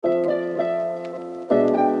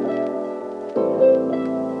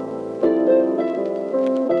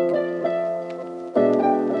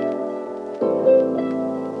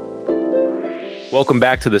Welcome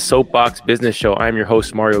back to the Soapbox Business Show. I'm your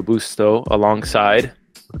host, Mario Busto, alongside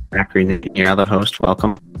Zachary, your other host.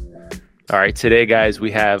 Welcome. All right, today, guys,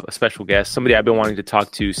 we have a special guest, somebody I've been wanting to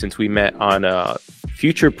talk to since we met on a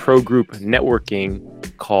Future Pro Group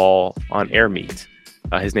networking call on AirMeet.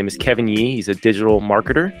 His name is Kevin Yee. He's a digital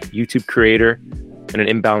marketer, YouTube creator, and an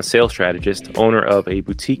inbound sales strategist, owner of a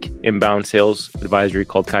boutique inbound sales advisory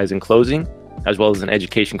called Kaizen Closing, as well as an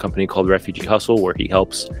education company called Refugee Hustle, where he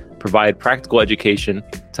helps provide practical education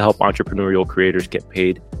to help entrepreneurial creators get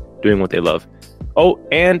paid doing what they love. Oh,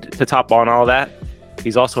 and to top on all that,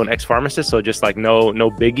 he's also an ex-pharmacist, so just like no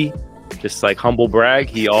biggie, just like humble brag.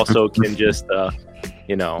 He also can just,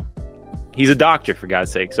 he's a doctor, for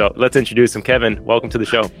God's sake. So let's introduce him. Kevin, welcome to the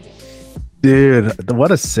show. Dude,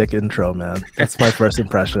 what a sick intro, man. That's my first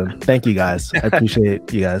impression. Thank you, guys. I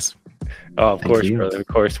appreciate you guys. Oh, of course, brother, of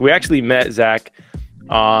course. We actually met Zach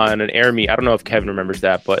on an AirMeet. I don't know if Kevin remembers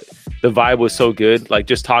that, but the vibe was so good. Like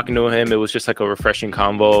just talking to him, it was just like a refreshing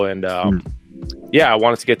convo. And I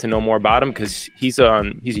wanted to get to know more about him because he's a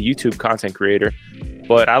YouTube content creator,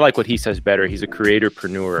 but I like what he says better. He's a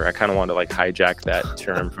creatorpreneur. I kind of want to like hijack that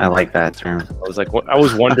term. I like that term. I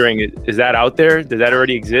was wondering, is that out there? Did that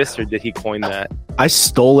already exist, or did he coin that? I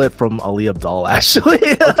stole it from Ali Abdal, actually.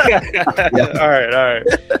 All right.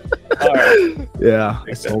 Yeah,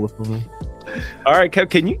 I stole it from him. All right, Kev,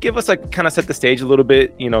 can you give us kind of set the stage a little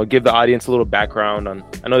bit, give the audience a little background on,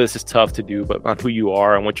 I know this is tough to do, but on who you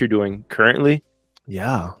are and what you're doing currently?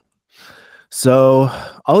 Yeah. So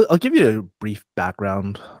I'll give you a brief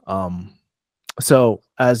background. So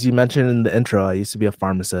as you mentioned in the intro, I used to be a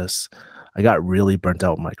pharmacist. I got really burnt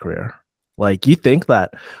out with my career. Like you think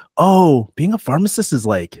that, being a pharmacist is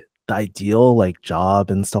like the ideal like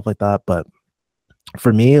job and stuff like that. But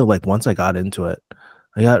for me, like once I got into it,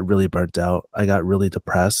 I got really burnt out. I got really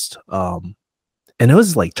depressed. And it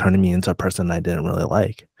was like turning me into a person I didn't really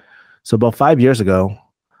like. So about 5 years ago,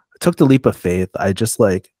 I took the leap of faith. I just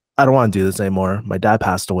I don't want to do this anymore. My dad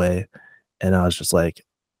passed away. And I was just like,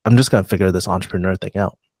 I'm just going to figure this entrepreneur thing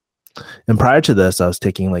out. And prior to this, I was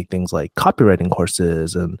taking like things like copywriting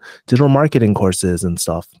courses and digital marketing courses and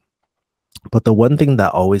stuff. But the one thing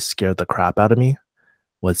that always scared the crap out of me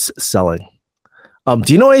was selling.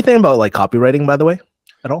 Do you know anything about like copywriting, by the way?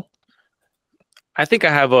 At all? I think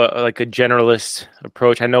I have a generalist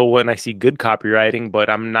approach. I know when I see good copywriting,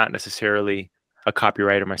 but I'm not necessarily a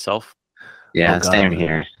copywriter myself. Yeah, same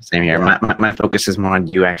here. Yeah. My focus is more on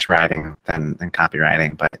UX writing than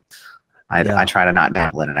copywriting, but I try to not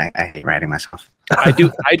dabble in it. I hate writing myself. I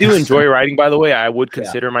do enjoy writing, by the way. I would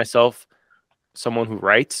consider myself someone who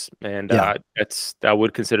writes, and I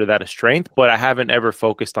would consider that a strength, but I haven't ever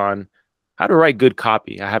focused on how to write good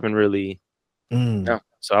copy. I haven't really no.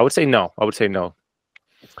 So I would say no.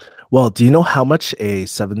 Well, do you know how much a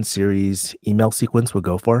 7 series email sequence would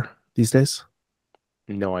go for these days?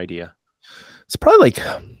 No idea. It's probably like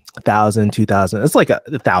 1,000, 2,000. It's like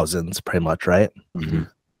thousands pretty much, right? Mm-hmm.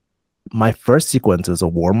 My first sequence is a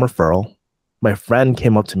warm referral. My friend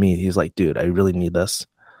came up to me. He's like, dude, I really need this.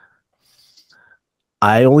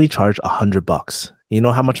 I only charge $100. You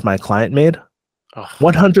know how much my client made?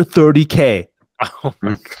 $130K. Oh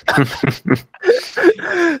my God.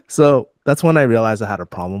 So that's when I realized I had a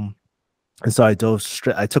problem. And so I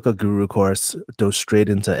took a guru course, dove straight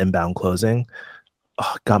into inbound closing.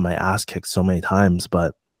 Got my ass kicked so many times,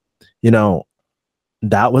 but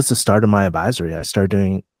that was the start of my advisory. I started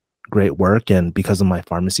doing great work, and because of my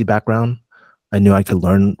pharmacy background, I knew I could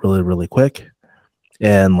learn really, really quick.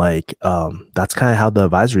 And that's kind of how the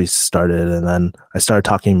advisory started. And then I started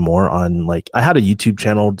talking more on I had a YouTube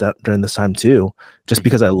channel during this time too, just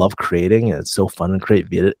because I love creating and it's so fun to create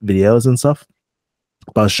videos and stuff.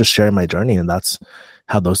 But I was just sharing my journey, and that's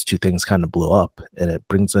how those two things kind of blew up, and it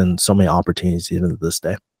brings in so many opportunities even to this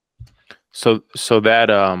day. So that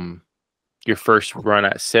your first run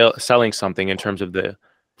at selling something in terms of the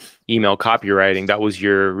email copywriting, that was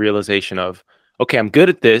your realization of, okay, I'm good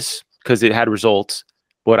at this because it had results,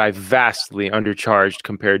 but I vastly undercharged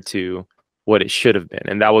compared to what it should have been.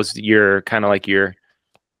 And that was your kind of like your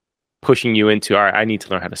pushing you into, all right, I need to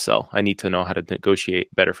learn how to sell. I need to know how to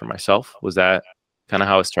negotiate better for myself. Was that kind of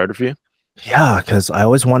how it started for you? Yeah, because I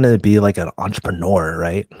always wanted to be like an entrepreneur,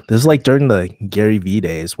 right? This is like during the Gary Vee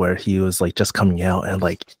days where he was like just coming out and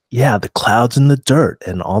the clouds in the dirt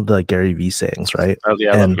and all the Gary Vee sayings, right? Oh,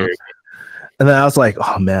 yeah, I love Gary Vee. And then I was like,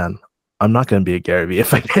 oh man, I'm not going to be a Gary Vee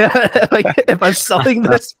if I can. If I'm selling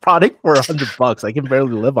this product for $100, I can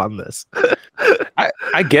barely live on this.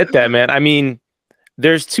 I get that, man. I mean,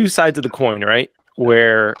 there's two sides of the coin, right?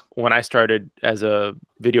 Where when I started as a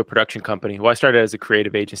video production company, I started as a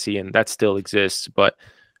creative agency, and that still exists, but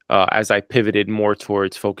as I pivoted more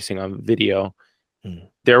towards focusing on video,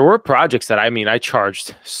 there were projects that I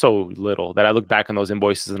charged so little that I look back on those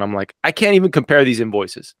invoices and I'm like, I can't even compare these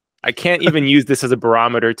invoices. I can't even use this as a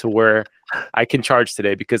barometer to where I can charge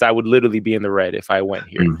today, because I would literally be in the red if I went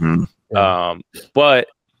here. But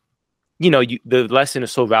the lesson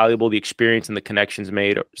is so valuable. The experience and the connections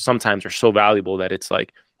made sometimes are so valuable that it's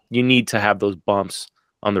like you need to have those bumps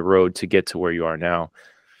on the road to get to where you are now.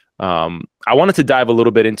 I wanted to dive a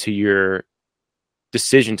little bit into your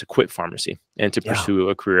decision to quit pharmacy and to pursue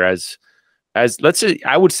a career as let's say,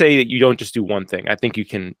 I would say that you don't just do one thing. I think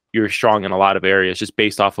you're strong in a lot of areas just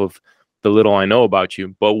based off of the little I know about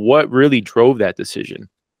you. But what really drove that decision?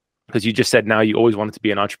 Because you just said now you always wanted to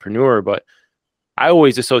be an entrepreneur, but I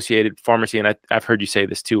always associated pharmacy, and I've heard you say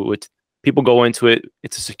this too, with people go into it,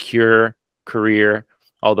 it's a secure career,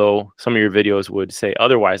 although some of your videos would say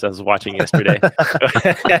otherwise. I was watching yesterday.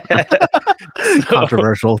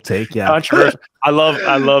 Controversial take, yeah. Controversial. I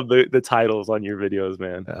love the titles on your videos,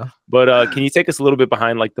 man. Yeah. But can you take us a little bit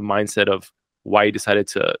behind like the mindset of why you decided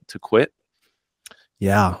to quit?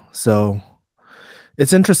 Yeah. So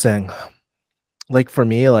it's interesting. Like for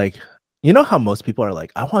me, like, you know how most people are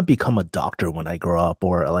like, I want to become a doctor when I grow up,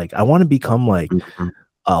 or like, I want to become like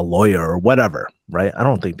a lawyer or whatever, right? I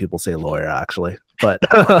don't think people say lawyer actually, but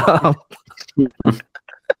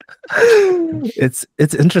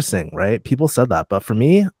it's interesting, right? People said that, but for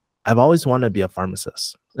me, I've always wanted to be a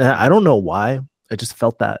pharmacist. And I don't know why. I just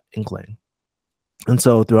felt that inkling. And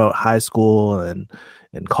so throughout high school and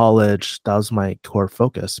in college, that was my core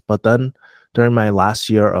focus. But then during my last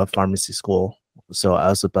year of pharmacy school, so I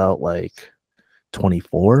was about like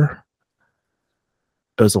 24.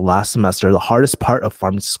 It was the last semester. The hardest part of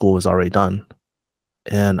pharmacy school was already done.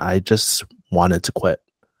 And I just wanted to quit.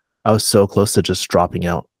 I was so close to just dropping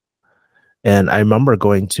out. And I remember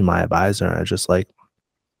going to my advisor and I was just like,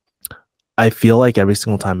 I feel like every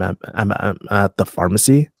single time I'm at the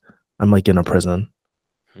pharmacy, I'm like in a prison.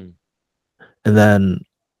 And then,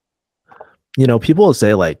 people will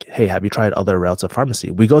say like, hey, have you tried other routes of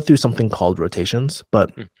pharmacy? We go through something called rotations,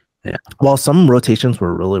 but while some rotations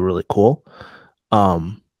were really, really cool,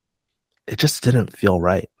 it just didn't feel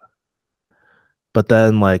right. But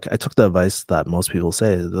then like I took the advice that most people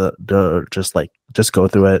say, they're just like, just go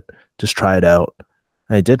through it, just try it out.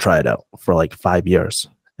 And I did try it out for like 5 years.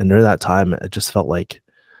 And during that time, it just felt like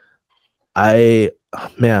I've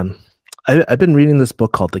been reading this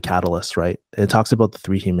book called The Catalyst, right? It talks about the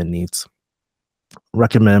 3 human needs,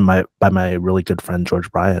 recommended by my really good friend,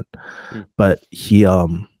 George Bryant. But he,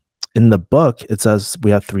 in the book, it says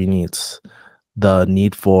we have 3 needs. The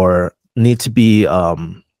need to be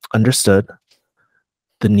understood,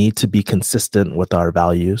 the need to be consistent with our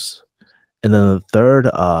values, and then the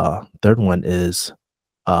third one is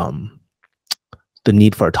the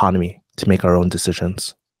need for autonomy to make our own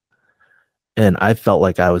decisions. And I felt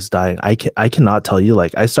like I was dying. I cannot tell you,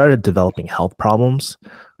 like I started developing health problems.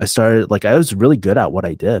 I was really good at what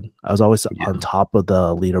I did. I was always on top of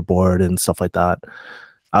the leaderboard and stuff like that.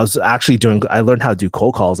 I learned how to do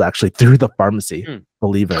cold calls actually through the pharmacy,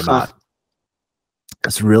 believe it or not.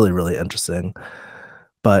 It's really, really interesting.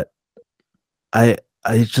 But I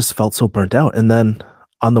just felt so burnt out. And then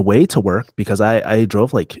on the way to work, because I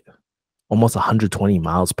drove like almost 120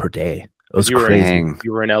 miles per day. It was crazy.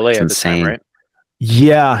 You were in LA at the time, right?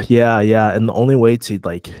 Yeah. And the only way to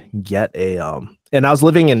like get and I was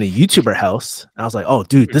living in a YouTuber house. And I was like, oh,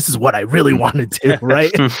 dude, this is what I really want to do,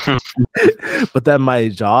 right? But then my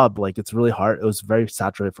job, like, it's really hard. It was very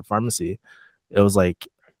saturated for pharmacy. It was like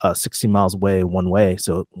 60 miles away one way.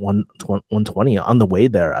 So 120 on the way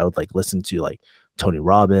there, I would like listen to like Tony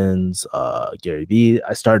Robbins, Gary Vee.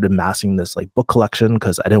 I started amassing this like book collection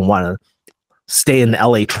because I didn't want to stay in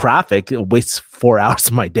LA traffic. It wastes 4 hours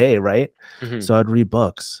of my day, right? So I'd read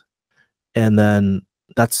books. And then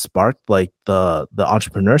that sparked like the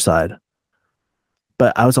entrepreneur side.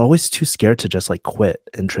 But I was always too scared to just like quit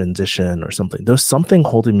and transition or something. There's something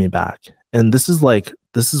holding me back. And this is where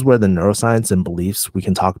the neuroscience and beliefs, we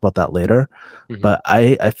can talk about that later. But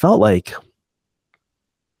I felt like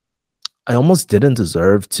I almost didn't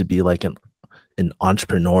deserve to be like an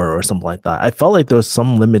entrepreneur or something like that. I felt like there was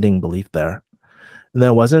some limiting belief there. And then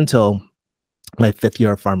it wasn't until my 5th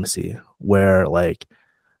year of pharmacy where like,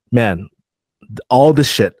 man, all this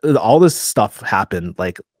stuff happened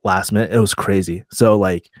like last minute. It was crazy. So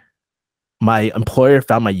like my employer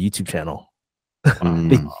found my YouTube channel.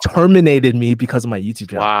 They terminated me because of my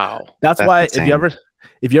YouTube channel. Wow. That's why insane.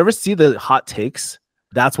 if you ever see the hot takes,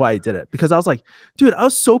 That's why I did it, because I was like, dude, I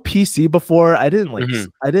was so PC before. I didn't like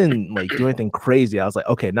do anything crazy. I was like,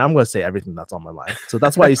 okay, now I'm going to say everything that's on my mind. So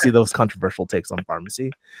that's why you see those controversial takes on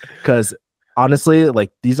pharmacy, because honestly,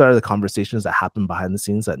 like these are the conversations that happen behind the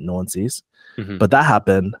scenes that no one sees. But that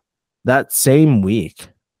happened that same week.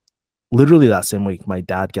 Literally that same week, my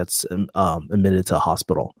dad gets admitted to a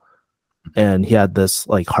hospital, and he had this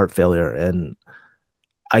like heart failure. And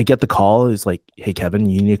I get the call. He's like, "Hey, Kevin,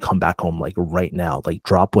 you need to come back home like right now. Like,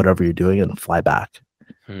 drop whatever you're doing and fly back."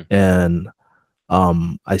 And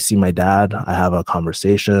I see my dad. I have a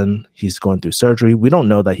conversation. He's going through surgery. We don't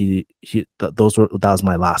know that that was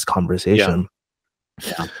my last conversation.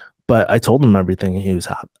 Yeah. But I told him everything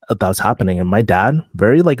that was happening. And my dad,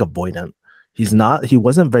 very like avoidant. He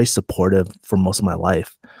wasn't very supportive for most of my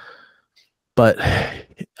life. But I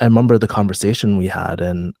remember the conversation we had,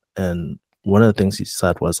 and one of the things he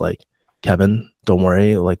said was like, "Kevin, don't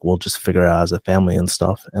worry, like we'll just figure it out as a family and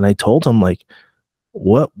stuff." And I told him like,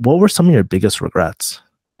 what were some of your biggest regrets?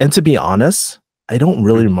 And to be honest, I don't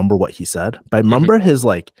really remember what he said, but I remember his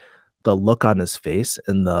like the look on his face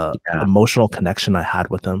and the emotional connection I had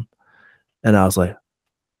with him. And I was like,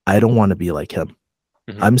 I don't want to be like him.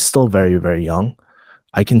 I'm still very, very young.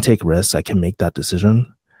 I can take risks. I can make that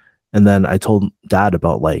decision. And then I told Dad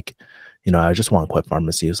about like, I just want to quit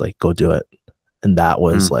pharmacy. He was like, go do it. And that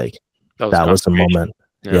was like, that was the moment.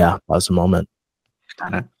 Yeah, that was the moment.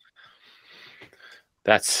 Got it.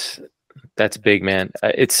 That's big, man.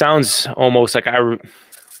 It sounds almost like I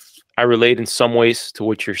relate in some ways to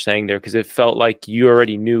what you're saying there, because it felt like you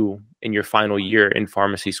already knew in your final year in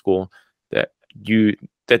pharmacy school that you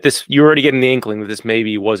already getting the inkling that this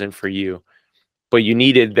maybe wasn't for you, but you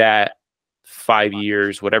needed that 5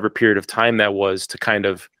 years, whatever period of time that was, to kind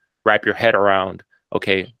of wrap your head around,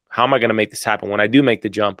 okay, how am I going to make this happen? When I do make the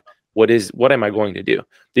jump, what am I going to do?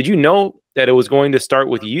 Did you know that it was going to start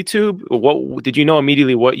with YouTube? What did you know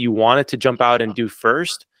immediately what you wanted to jump out and do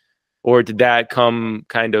first? Or did that come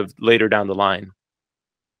kind of later down the line?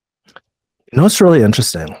 It's really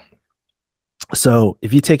interesting. So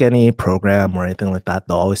if you take any program or anything like that,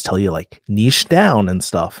 they'll always tell you like niche down and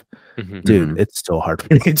stuff. Dude, it's so hard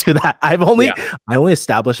for me to do that. I only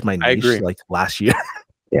established my niche like last year.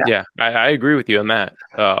 I agree with you on that.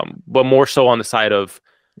 But more so on the side of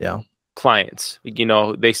clients.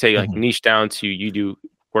 They say like niche down to you do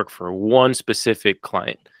work for one specific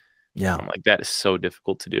client. Yeah. I'm like, that is so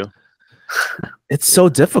difficult to do. It's so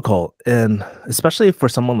difficult. And especially for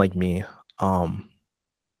someone like me,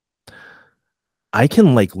 I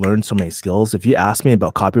can like learn so many skills. If you ask me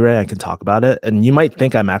about copyright, I can talk about it. And you might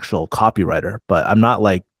think I'm actual copywriter, but I'm not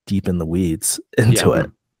like deep in the weeds into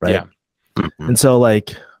it. Right. Yeah. And so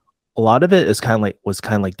like a lot of it was kind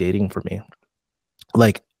of like dating for me.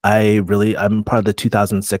 Like I'm part of the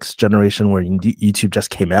 2006 generation where YouTube just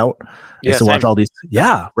came out. I used to watch all these.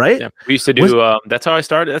 Yeah. Right. Yeah. We used to do, that's how I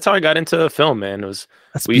started. That's how I got into film, man.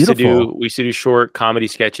 We used to do short comedy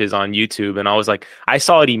sketches on YouTube. And I was like, I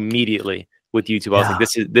saw it immediately with YouTube. I was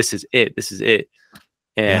like, this is it.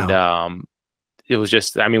 And it was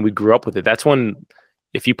just, I mean, we grew up with it. That's when,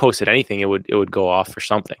 if you posted anything, it would go off for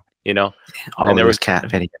something, And there was cat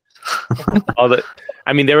videos.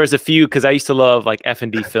 There was a few, because I used to love like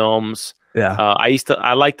F&D films. Yeah.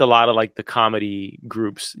 I liked a lot of like the comedy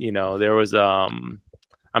groups. There was I'm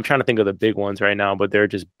trying to think of the big ones right now, but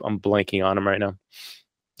I'm blanking on them right now.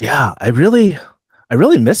 Yeah, I really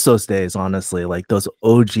miss those days, honestly, like those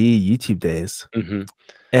OG YouTube days.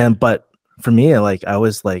 But for me, like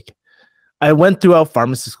I went throughout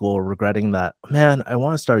pharmacy school regretting that, man, I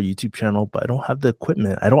want to start a YouTube channel, but I don't have the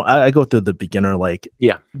equipment. I go through the beginner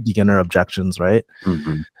objections, right?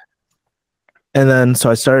 And then so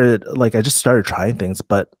I just started trying things,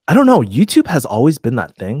 but I don't know, YouTube has always been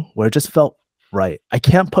that thing where it just felt right. I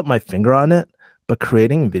can't put my finger on it, but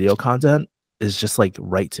creating video content is just like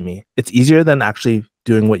right to me. It's easier than actually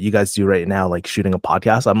doing what you guys do right now, like shooting a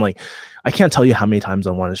podcast. I'm like, I can't tell you how many times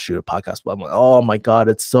I want to shoot a podcast, but I'm like, oh my God,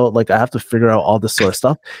 it's so like, I have to figure out all this sort of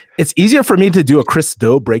stuff. It's easier for me to do a Chris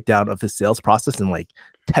Do breakdown of his sales process in like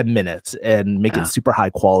 10 minutes and make it super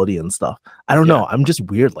high quality and stuff. I don't know. I'm just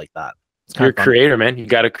weird like that. You're a creator, man. You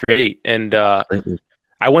got to create. And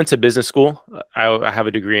I went to business school. I have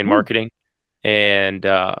a degree in marketing, and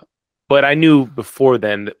but I knew before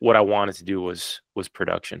then that what I wanted to do was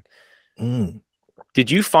production. Did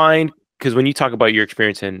you find, because when you talk about your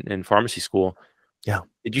experience in pharmacy school,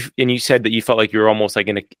 you said that you felt like you were almost like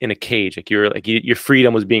in a cage, like your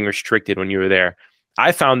freedom was being restricted when you were there.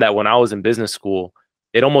 I found that when I was in business school,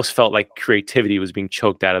 it almost felt like creativity was being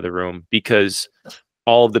choked out of the room, because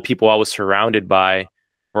all of the people I was surrounded by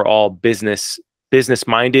were all business business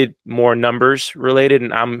minded, more numbers related,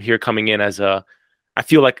 and I'm here coming in as I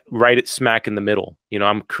feel like right at smack in the middle. You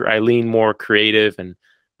know, I lean more creative,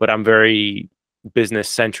 but I'm very business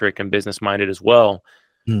centric and business minded as well.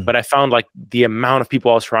 But I found like the amount of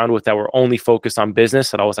people I was surrounded with that were only focused on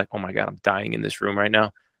business, that I was like, oh my God, I'm dying in this room right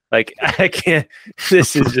now. Like I can't.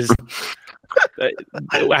 This is just.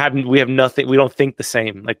 We have nothing. We don't think the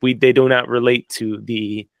same. Like they do not relate to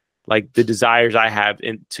the desires I have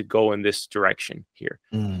to go in this direction here.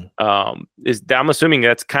 I'm assuming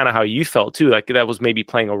that's kind of how you felt too. Like that was maybe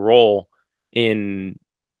playing a role in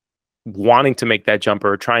wanting to make that jump,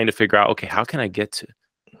 or trying to figure out, okay, how can I get to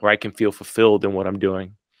where I can feel fulfilled in what I'm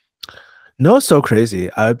doing? No, it's so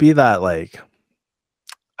crazy. I'd be at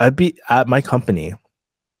my company.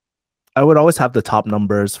 I would always have the top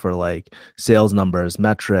numbers for like sales numbers,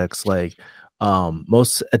 metrics, like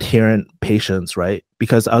most adherent patients, right?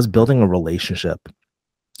 Because I was building a relationship,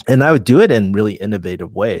 and I would do it in really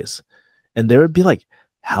innovative ways. And they would be like,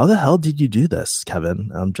 how the hell did you do this, Kevin?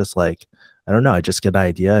 I'm just like, I don't know. I just get an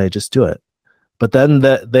idea. I just do it. But then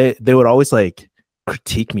they would always like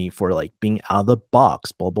critique me for like being out of the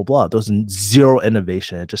box, blah, blah, blah. There was zero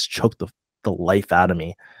innovation. It just choked the life out of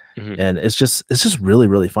me. And it's just really,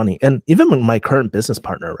 really funny. And even with my current business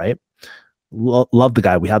partner, right? Love the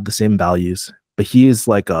guy. We have the same values, but he is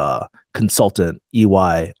like a consultant,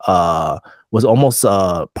 EY, was almost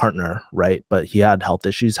a partner, right? But he had health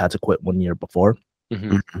issues, had to quit 1 year before.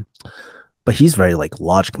 But he's very like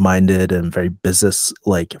logic minded and very business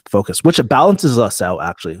like focused, which balances us out.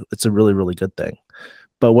 Actually, it's a really, really good thing.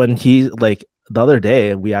 But when he like the other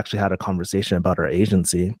day, we actually had a conversation about our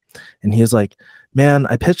agency, and he was like, man,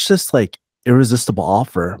 I pitched this like irresistible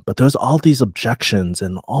offer, but there's all these objections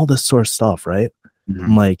and all this sort of stuff, right?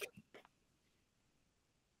 I'm like,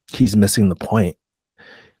 he's missing the point.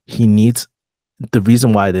 He needs the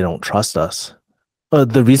reason why they don't trust us.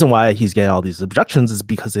 The reason why he's getting all these objections is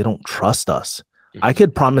because they don't trust us. I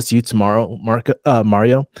could promise you tomorrow,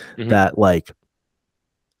 Mario, that like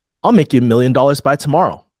I'll make you $1 million by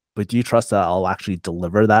tomorrow. But do you trust that I'll actually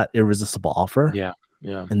deliver that irresistible offer? Yeah.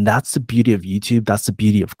 And that's the beauty of YouTube. That's the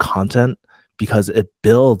beauty of content, because it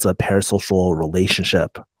builds a parasocial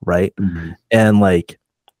relationship, right? And like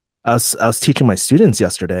I was teaching my students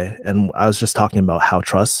yesterday, and I was just talking about how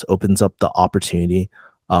trust opens up the opportunity.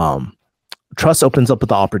 Trust opens up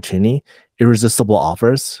the opportunity. Irresistible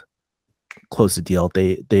offers close the deal.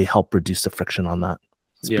 They help reduce the friction on that.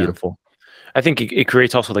 It's beautiful. I think it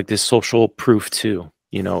creates also like this social proof too,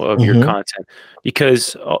 you know, of your content,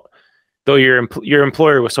 because though your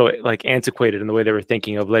employer was so like antiquated in the way they were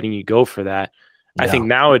thinking of letting you go for that, I think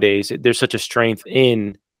nowadays there's such a strength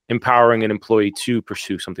in empowering an employee to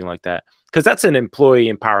pursue something like that, because that's an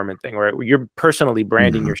employee empowerment thing, right? You're personally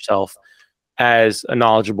branding yourself as a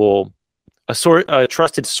knowledgeable, a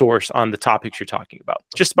trusted source on the topics you're talking about,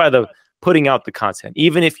 just by the putting out the content.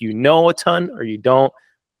 Even if you know a ton or you don't,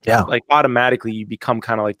 like automatically you become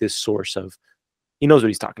kind of like this source of, he knows what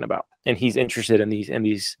he's talking about and he's interested in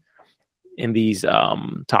these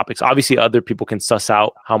topics. Obviously other people can suss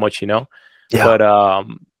out how much you know, but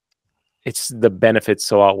it's the benefits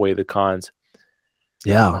so outweigh the cons.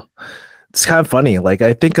 It's kind of funny. Like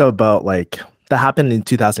I think about like that happened in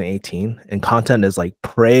 2018, and content is like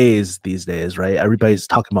praised these days, right? Everybody's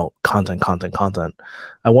talking about content.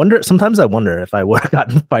 Sometimes I wonder if I would have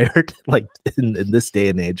gotten fired like in this day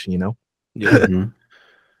and age, you know?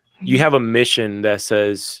 You have a mission that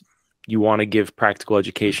says you want to give practical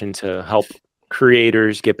education to help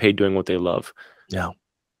creators get paid doing what they love.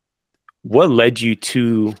 What led you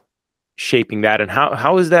to shaping that, and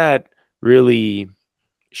how is that really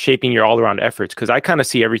shaping your all-around efforts? Because I kind of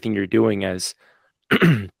see everything you're doing as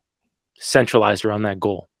centralized around that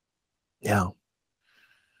goal. You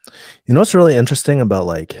know what's really interesting about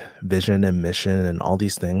like vision and mission and all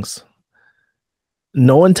these things?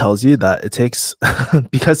 No one tells you that it takes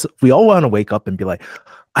because we all want to wake up and be like,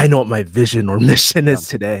 I know what my vision or mission is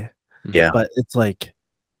today. But it's like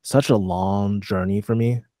such a long journey for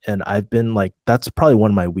me. And I've been like, that's probably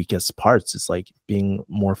one of my weakest parts, is like being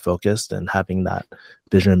more focused and having that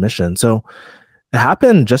vision and mission. So it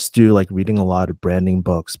happened just through like reading a lot of branding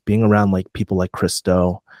books, being around like people like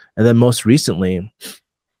Christo. And then most recently,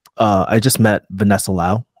 I just met Vanessa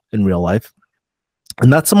Lau in real life.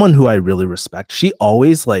 And that's someone who I really respect. She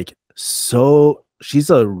always like, she's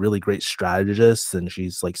a really great strategist, and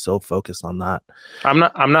she's like so focused on that. I'm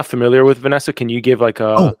not familiar with Vanessa. Can you give like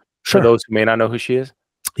for those who may not know who she is?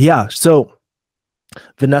 So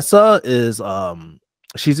Vanessa is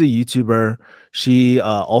she's a YouTuber. She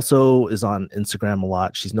also is on Instagram a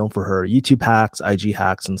lot. She's known for her YouTube hacks, IG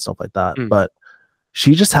hacks, and stuff like that. But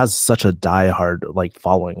she just has such a diehard like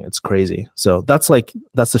following. It's crazy. So that's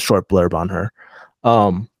the short blurb on her.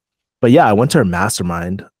 But yeah, I went to her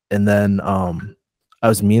mastermind, and then I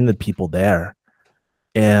was meeting the people there,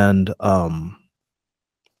 and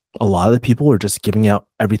a lot of the people were just giving out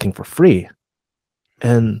everything for free.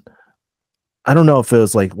 And I don't know if it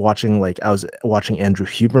was like I was watching Andrew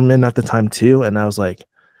Huberman at the time too, and I was like,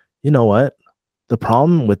 you know what? The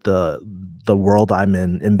problem with the world I'm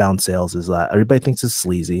in, inbound sales, is that everybody thinks it's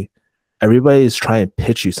sleazy. Everybody is trying to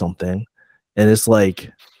pitch you something, and it's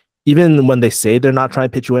like, even when they say they're not trying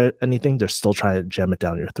to pitch you anything, they're still trying to jam it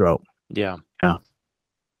down your throat. Yeah.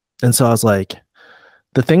 And so I was like,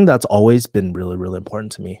 the thing that's always been really, really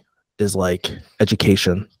important to me is like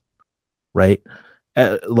education, right?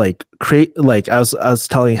 I was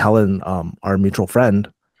telling Helen, our mutual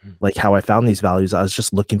friend, like how I found these values. I was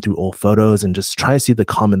just looking through old photos and just trying to see the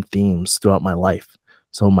common themes throughout my life.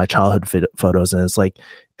 So my childhood photos, and it's like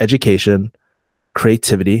education,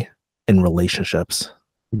 creativity, and relationships,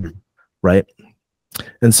 right?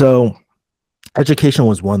 And so education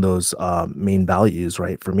was one of those main values,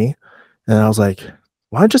 right, for me. And I was like,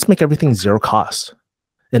 why not just make everything zero cost?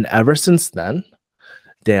 And ever since then,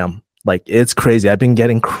 damn, like it's crazy. I've been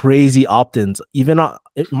getting crazy opt-ins. Even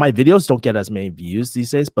my videos don't get as many views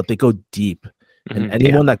these days, but they go deep. And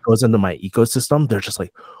anyone that goes into my ecosystem, they're just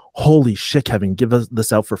like, holy shit, Kevin, give us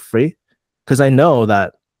this out for free. Because I know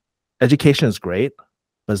that education is great,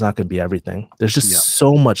 but it's not going to be everything. There's just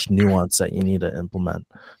so much nuance that you need to implement.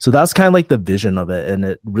 So that's kind of like the vision of it. And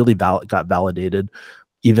it really got validated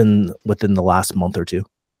even within the last month or two.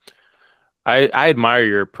 I admire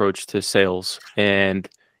your approach to sales, and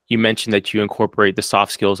you mentioned that you incorporate the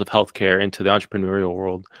soft skills of healthcare into the entrepreneurial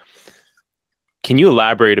world. Can you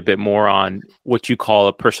elaborate a bit more on what you call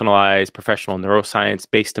a personalized professional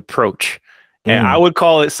neuroscience-based approach? And I would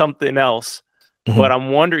call it something else, but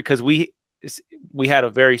I'm wondering, because we had a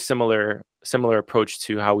very similar approach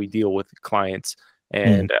to how we deal with clients,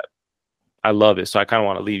 and I love it. So I kind of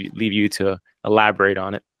want to leave you to elaborate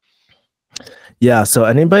on it. Yeah. So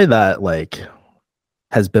anybody that like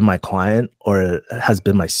has been my client or has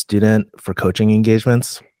been my student for coaching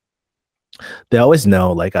engagements, they always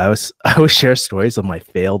know, like I always share stories of my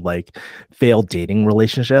failed dating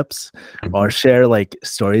relationships, or share like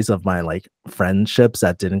stories of my like friendships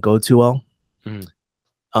that didn't go too well.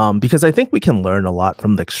 Because I think we can learn a lot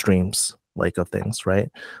from the extremes like of things, right?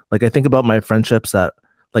 Like I think about my friendships that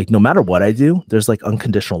like no matter what I do, there's like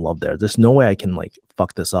unconditional love there. There's no way I can like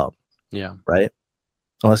fuck this up. Yeah. Right.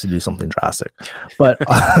 Unless you do something drastic. But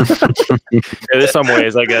there's some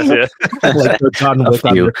ways, I guess. Yeah. Like John Wick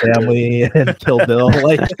on your family and Kill Bill.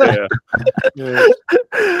 Like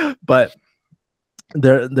but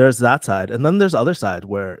there's that side. And then there's the other side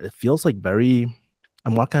where it feels like I'm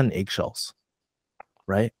walking on eggshells.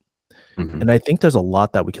 Right. And I think there's a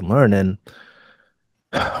lot that we can learn. And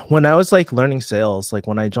when I was like learning sales, like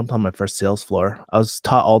when I jumped on my first sales floor, I was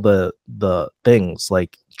taught all the things,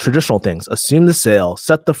 like traditional things: assume the sale,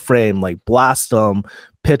 set the frame, like blast them,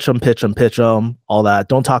 pitch them, all that.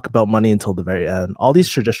 Don't talk about money until the very end. All these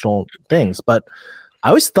traditional things. But I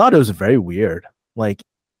always thought it was very weird. Like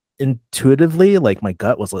intuitively, like my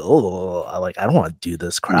gut was like, oh, I don't want to do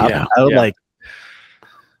this crap. I would like,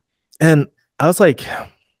 and I was like,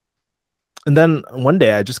 and then one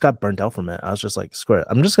day I just got burnt out from it. I was just like, screw it.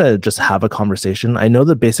 I'm just going to just have a conversation. I know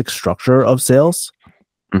the basic structure of sales.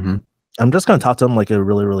 I'm just going to talk to them like a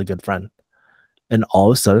really, really good friend. And all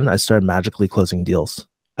of a sudden I started magically closing deals.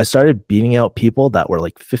 I started beating out people that were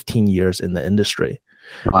like 15 years in the industry.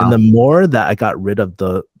 Wow. And the more that I got rid of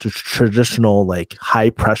the traditional like high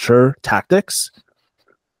pressure tactics,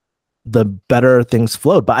 the better things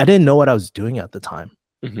flowed. But I didn't know what I was doing at the time.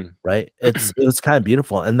 Right. It was kind of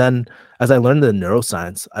beautiful. And then as I learned the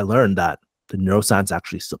neuroscience, I learned that the neuroscience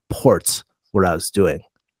actually supports what I was doing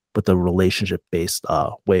with the relationship based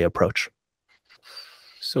way approach.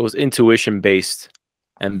 So it was intuition based,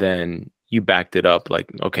 and then you backed it up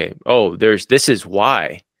like, okay, this is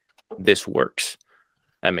why this works.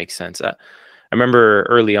 That makes sense. I remember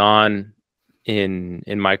early on in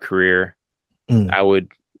my career, I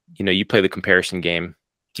would, you play the comparison game.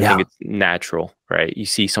 I think it's natural, right? You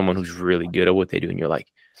see someone who's really good at what they do, and you're like,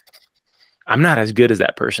 I'm not as good as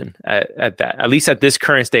that person at that. At least at this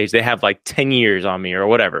current stage, they have like 10 years on me or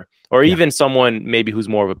whatever. Or even someone maybe who's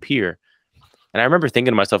more of a peer. And I remember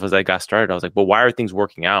thinking to myself as I got started, I was like, well, why are things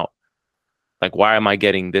working out? Like, why am I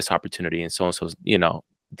getting this opportunity? And so,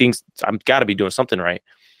 things, I've got to be doing something right.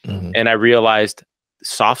 And I realized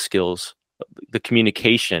soft skills, the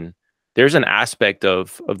communication, there's an aspect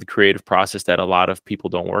of the creative process that a lot of people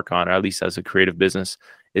don't work on, or at least as a creative business,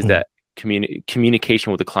 is that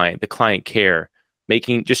communication with the client care,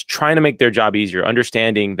 just trying to make their job easier,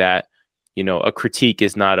 understanding that, a critique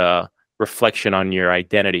is not a reflection on your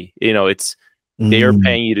identity. It's, they are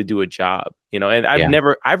paying you to do a job, and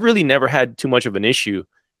I've really never had too much of an issue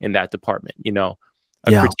in that department.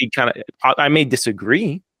 Critique I may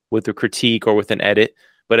disagree with a critique or with an edit,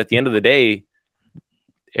 but at the end of the day,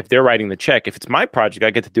 if they're writing the check, if it's my project, I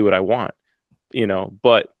get to do what I want,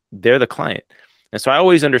 but they're the client. And so I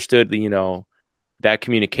always understood that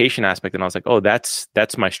communication aspect. And I was like, oh, that's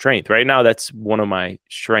my strength right now. That's one of my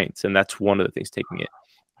strengths. And that's one of the things taking it.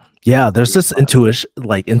 Yeah, there's this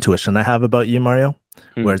intuition I have about you, Mario,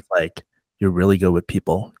 where it's like you're really good with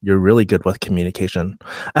people. You're really good with communication.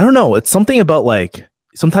 I don't know. It's something about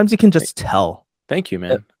sometimes you can just tell. Thank you,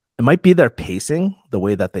 man. It might be their pacing, the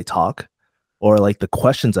way that they talk, or the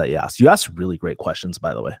questions that you ask. You ask really great questions,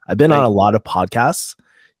 by the way. I've been on a lot of podcasts,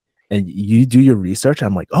 and you do your research.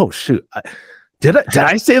 I'm like, oh shoot, did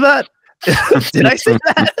I say that? Did I say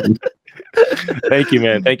that? Thank you,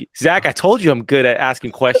 man. Thank you, Zach. I told you I'm good at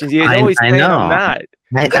asking questions. You always say I'm not.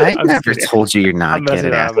 I never told you you're not good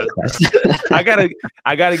at asking questions.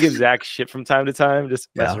 I gotta give Zach shit from time to time, just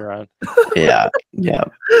mess around. Yeah.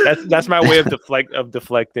 That's my way of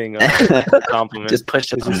deflecting compliments. Just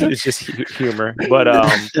push it. It's just humor, but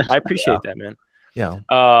I appreciate that, man. Yeah.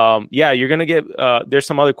 You're gonna get. There's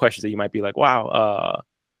some other questions that you might be like, wow.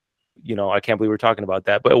 I can't believe we're talking about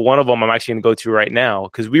that. But one of them I'm actually going to go to right now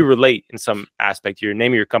because we relate in some aspect. Your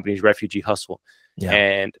name of your company is Refugee Hustle. Yeah.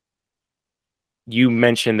 And you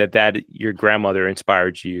mentioned that your grandmother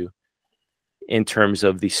inspired you in terms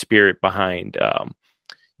of the spirit behind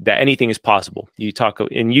that anything is possible. You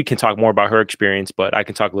can talk more about her experience, but I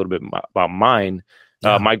can talk a little bit about mine.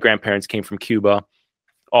 Yeah. My grandparents came from Cuba.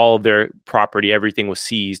 All of their property, everything was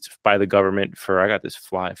seized by the government I got this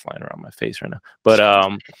fly flying around my face right now. But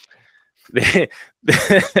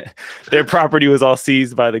their property was all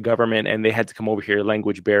seized by the government and they had to come over here.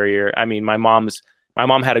 Language barrier. I mean, my mom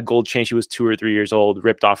had a gold chain. She was 2 or 3 years old,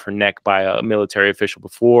 ripped off her neck by a military official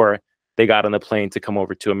before they got on the plane to come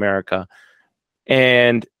over to America.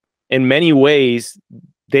 And in many ways,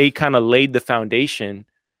 they kind of laid the foundation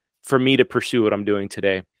for me to pursue what I'm doing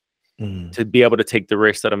today, to be able to take the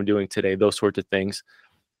risks that I'm doing today, those sorts of things.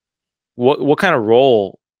 What kind of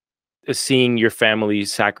role is seeing your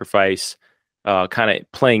family's sacrifice kind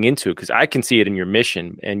of playing into it? Because I can see it in your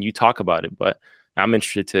mission and you talk about it, but I'm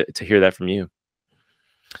interested to hear that from you.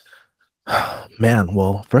 Man,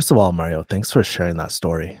 well, first of all, Mario, thanks for sharing that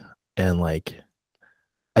story. And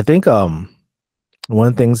I think one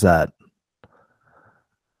of the things that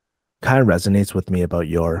kind of resonates with me about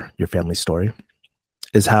your family story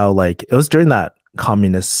is how it was during that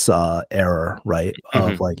communist era, right?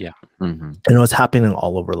 Of and it was happening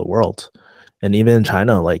all over the world. And even in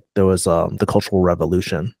China, there was the Cultural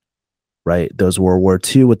Revolution, right? There was World War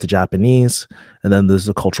II with the Japanese, and then there's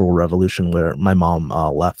the Cultural Revolution where my mom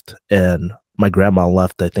left and my grandma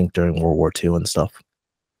left, I think, during World War II and stuff.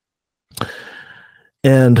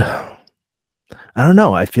 And I don't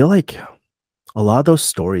know, I feel like a lot of those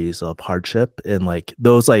stories of hardship and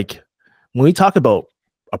those when we talk about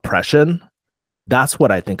oppression, that's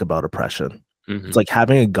what I think about oppression. It's like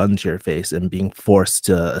having a gun to your face and being forced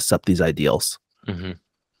to accept these ideals. And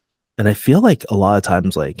I feel like a lot of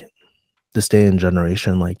times, this day and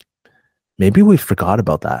generation, maybe we forgot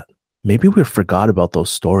about that. Maybe we forgot about those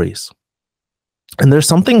stories. And there's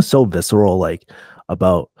something so visceral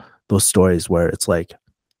about those stories where it's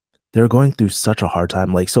they're going through such a hard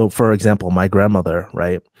time. So for example, my grandmother,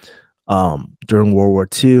 right? During World War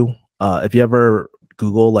II, if you ever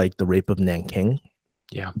Google the rape of Nanking,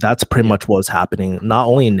 that's pretty much what was happening, not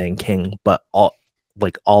only in Nanking, but all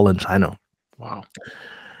in China. Wow.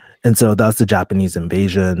 And so that's the Japanese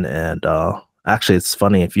invasion. And actually, it's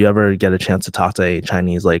funny, if you ever get a chance to talk to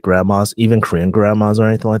Chinese grandmas, even Korean grandmas or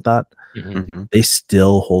anything like that, they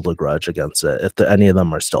still hold a grudge against it if any of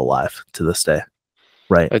them are still alive to this day,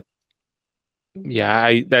 right?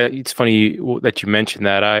 It's funny that you mentioned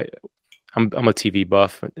that. I'm a TV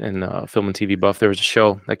buff and film and TV buff. There was a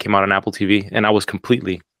show that came out on Apple TV, and I was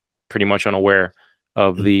pretty much unaware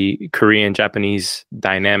of the Korean-Japanese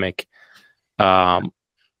dynamic.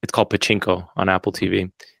 It's called Pachinko on Apple TV,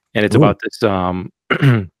 and it's about this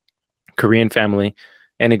Korean family,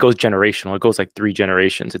 and it goes generational. It goes 3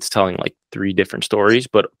 generations. It's telling 3 different stories,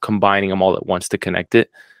 but combining them all at once to connect it.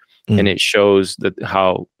 And it shows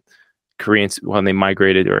how Koreans, when they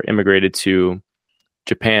migrated or immigrated to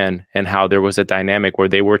Japan, and how there was a dynamic where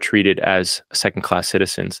they were treated as second-class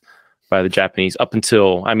citizens by the Japanese up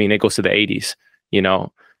until, it goes to the 80s, and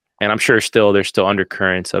I'm sure there's still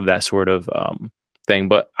undercurrents of that sort of thing,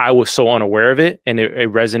 but I was so unaware of it, and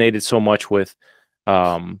it resonated so much with,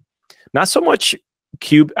 not so much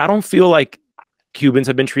I don't feel like Cubans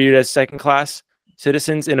have been treated as second class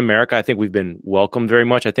citizens in America. I think we've been welcomed very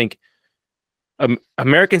much. I think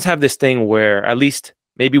Americans have this thing where, at least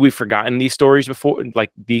maybe we've forgotten these stories before,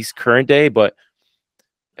 like these current day, but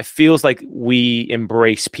it feels like we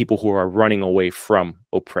embrace people who are running away from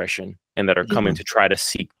oppression and that are coming to try to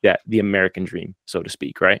seek the American dream, so to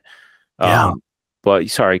speak, right? Yeah. But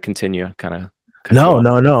sorry, continue. Kind of. No.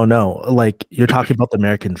 Like, you're talking about the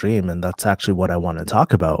American dream, and that's actually what I want to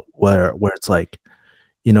talk about. Where it's like,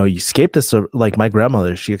 you escape this. Like, my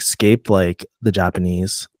grandmother, she escaped like the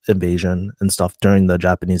Japanese invasion and stuff during the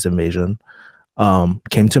Japanese invasion.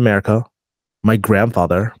 Came to America. My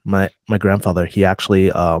grandfather, he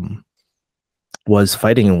actually was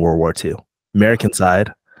fighting in World War II, American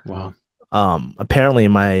side. Wow. Apparently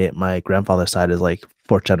my grandfather's side is like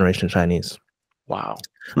 4th generation Chinese. Wow.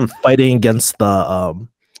 Fighting against the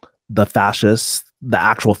fascists, the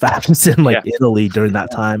actual fascists in like Italy during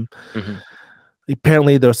that time. Mm-hmm.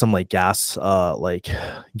 Apparently there was some like gas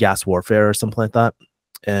warfare or something like that,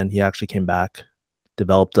 and he actually came back,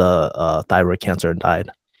 developed a thyroid cancer, and died,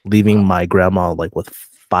 leaving my grandma like with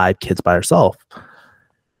 5 kids by herself.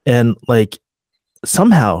 And like,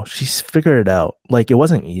 somehow she's figured it out. Like, it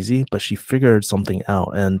wasn't easy, but she figured something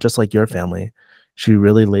out. And just like your family, she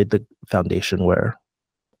really laid the foundation where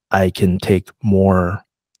I can take more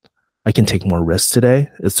risks today.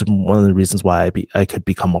 It's one of the reasons why I could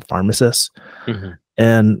become a pharmacist. Mm-hmm.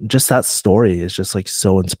 And just that story is just like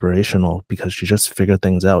so inspirational, because she just figured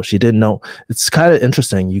things out. She didn't know. It's kind of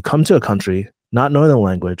interesting. You come to a country not knowing the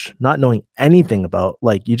language, not knowing anything about,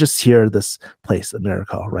 like, you just hear this place,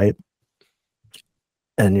 America, right?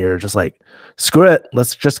 And you're just like, screw it,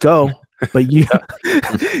 let's just go. But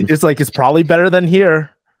it's like, it's probably better than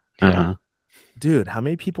here. Uh-huh. Dude, how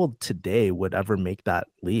many people today would ever make that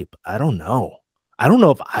leap? I don't know. I don't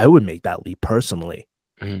know if I would make that leap personally.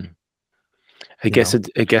 I guess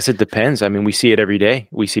it depends. I mean, we see it every day.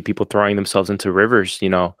 We see people throwing themselves into rivers,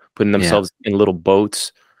 putting themselves in little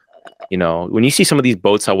boats. When you see some of these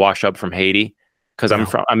boats that wash up from Haiti, because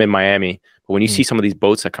I'm in Miami, but when you see some of these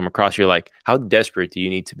boats that come across, you're like, how desperate do you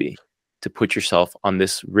need to be to put yourself on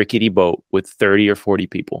this rickety boat with 30 or 40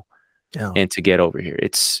 people and to get over here?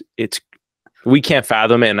 It's we can't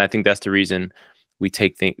fathom it, and I think that's the reason we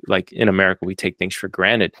take things, like in America, we take things for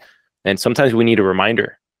granted, and sometimes we need a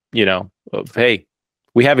reminder, of, hey,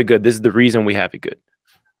 we have it good. This is the reason we have it good.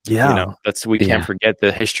 Yeah, we can't forget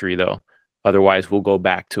the history though. Otherwise, we'll go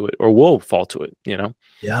back to it, or we'll fall to it. Yeah.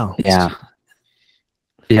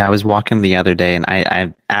 I was walking the other day, and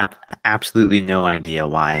I have absolutely no idea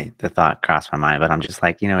why the thought crossed my mind, but I'm just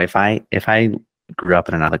like, if I grew up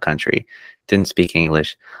in another country, didn't speak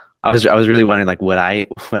English, I was really wondering, like, would I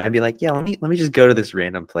be like, yeah, let me just go to this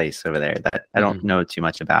random place over there that I don't know too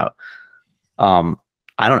much about. I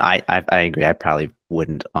agree. I probably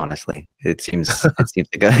wouldn't, honestly. It seems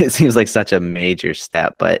like such a major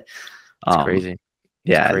step, but it's crazy.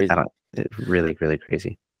 It's really, really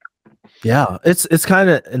crazy. Yeah, it's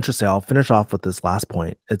kind of interesting. I'll finish off with this last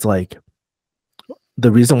point. It's like,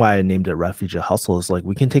 the reason why I named it Refugee Hustle is like,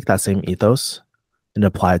 we can take that same ethos and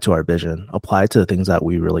apply it to our vision, apply it to the things that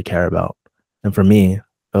we really care about. And for me,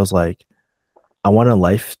 it was like, I want a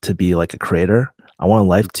life to be like a creator. I want a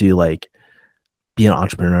life to like be an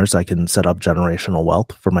entrepreneur, so I can set up generational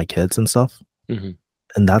wealth for my kids and stuff. Mm-hmm.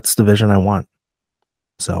 And that's the vision I want.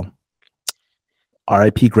 So,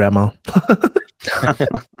 R.I.P. Grandma.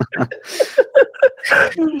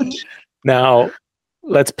 Now,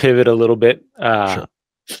 let's pivot a little bit. Sure.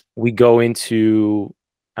 We go into,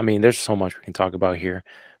 I mean, there's so much we can talk about here,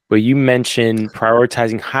 but you mentioned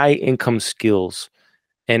prioritizing high income skills,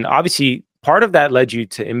 and obviously part of that led you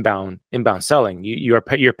to inbound selling. You're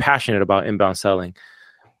passionate about inbound selling.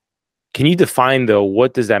 Can you define, though,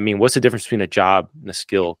 what does that mean? What's the difference between a job and a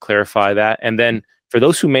skill? Clarify that. And then for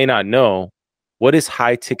those who may not know, what is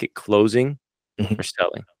high ticket closing or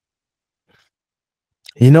selling?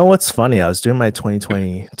 You know what's funny? I was doing my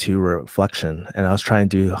 2022 reflection, and I was trying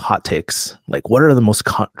to do hot takes. Like, what are the most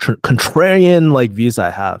contrarian like views I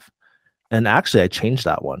have? And actually, I changed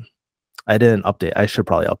that one. I didn't update. I should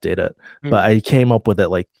probably update it, but I came up with it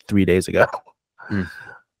like 3 days ago.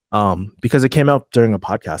 Because it came out during a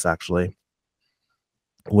podcast, actually,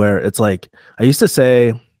 where it's like, I used to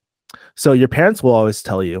say, so your parents will always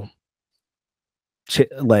tell you,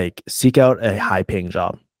 like, seek out a high paying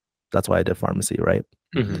job. That's why I did pharmacy, right?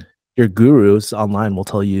 Mm-hmm. Your gurus online will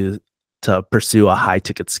tell you to pursue a high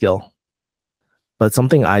ticket skill. But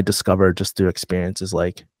something I discovered just through experience is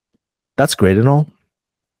like, that's great and all,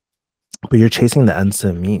 but you're chasing the ends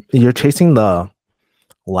to meet. You're chasing the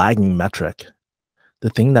lagging metric. The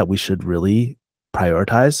thing that we should really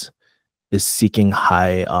prioritize is seeking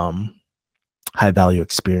high value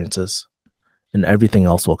experiences, and everything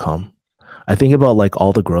else will come. I think about like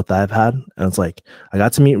all the growth that I've had, and it's like I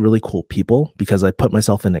got to meet really cool people because I put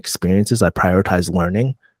myself in experiences. I prioritize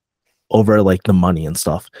learning over like the money and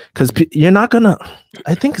stuff, because you're not gonna.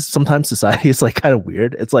 I think sometimes society is like kind of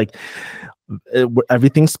weird. It's like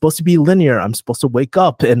everything's supposed to be linear. I'm supposed to wake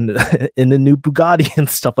up in a new Bugatti and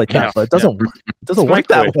stuff like that, but it doesn't work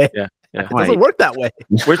that way. Yeah. It doesn't work that way.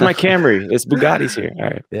 Where's my Camry? It's Bugatti's here. All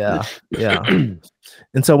right. Yeah.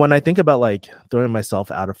 And so when I think about like throwing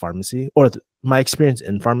myself out of pharmacy, or my experience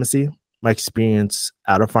in pharmacy, my experience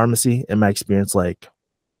out of pharmacy, and my experience like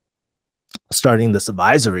starting this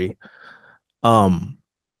advisory,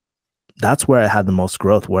 that's where I had the most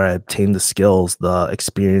growth, where I obtained the skills, the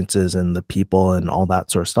experiences, and the people, and all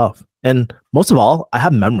that sort of stuff. And most of all, I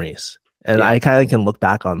have memories, and I kind of can look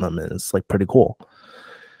back on them, and it's like pretty cool.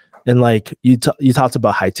 And like you talked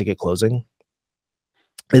about high ticket closing.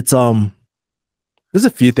 It's there's a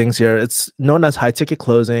few things here. It's known as high ticket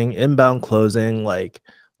closing, inbound closing, like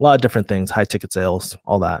a lot of different things, high ticket sales,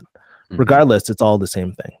 all that. Regardless, it's all the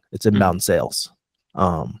same thing. It's inbound sales.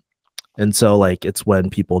 And so like it's when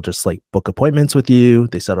people just like book appointments with you,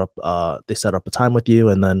 they set up a time with you,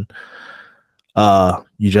 and then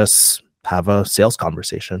you just have a sales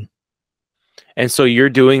conversation. And so you're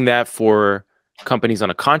doing that for companies on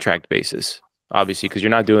a contract basis, obviously, because you're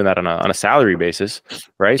not doing that on a salary basis,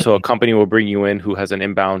 right? So a company will bring you in who has an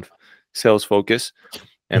inbound sales focus,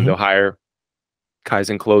 and they'll hire guys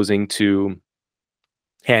in closing to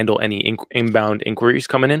handle any inbound inquiries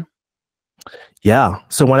coming in. Yeah.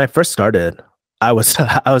 So when I first started, I was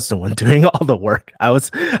the one doing all the work. I was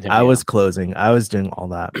closing. I was doing all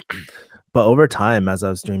that. But over time, as I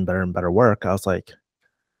was doing better and better work, I was like,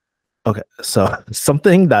 okay, so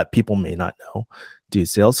something that people may not know, dude,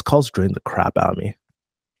 sales calls drain the crap out of me.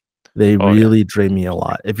 They really drain me a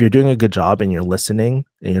lot. If you're doing a good job and you're listening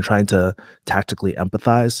and you're trying to tactically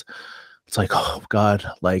empathize, it's like, oh God,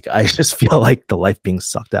 like I just feel like the life being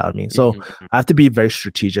sucked out of me. So I have to be very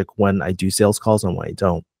strategic when I do sales calls and when I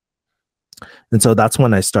don't. And so that's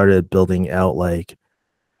when I started building out like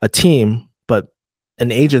a team, but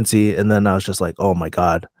an agency. And then I was just like, oh my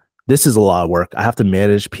God, this is a lot of work. I have to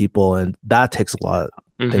manage people, and that takes a lot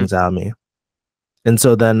of things out of me. And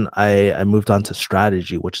so then I moved on to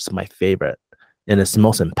strategy, which is my favorite. And it's the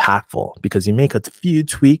most impactful because you make a few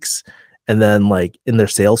tweaks, and then like in their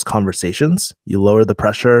sales conversations, you lower the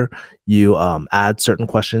pressure, you add certain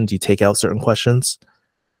questions, you take out certain questions,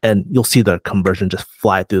 and you'll see the conversion just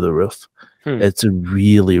fly through the roof. It's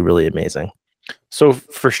really, really amazing. So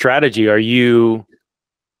for strategy, are you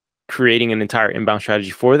creating an entire inbound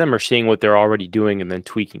strategy for them, or seeing what they're already doing and then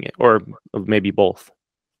tweaking it, or maybe both?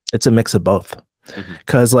 It's a mix of both.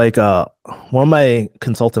 Because like one of my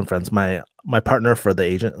consultant friends, my partner for the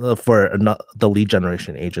agent the lead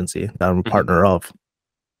generation agency that I'm a partner of,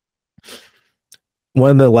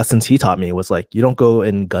 one of the lessons he taught me was like, you don't go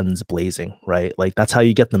in guns blazing, right? Like that's how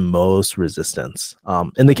you get the most resistance.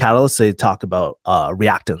 In the Catalyst, they talk about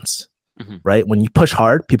reactance, right? When you push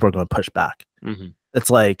hard, people are going to push back. It's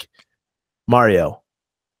like, Mario,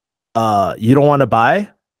 you don't want to buy?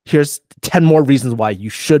 Here's 10 more reasons why you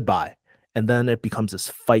should buy. And then it becomes this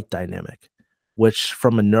fight dynamic, which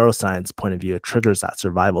from a neuroscience point of view, it triggers that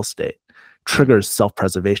survival state, triggers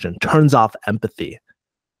self-preservation, turns off empathy.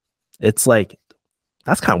 It's like,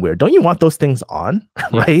 that's kind of weird. Don't you want those things on?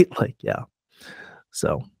 Right? Like, yeah.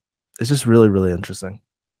 So it's just really, really interesting.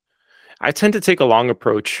 I tend to take a long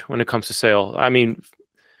approach when it comes to sale. I mean,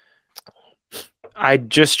 I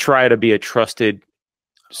just try to be a trusted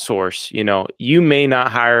source. You know, you may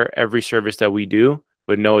not hire every service that we do,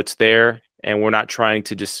 but know it's there, and we're not trying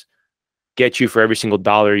to just get you for every single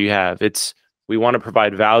dollar you have. We want to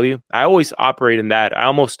provide value. I always operate in that.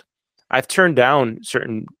 I've turned down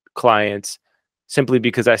certain clients simply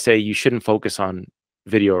because I say you shouldn't focus on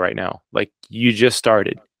video right now. Like you just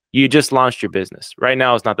started, you just launched your business. Right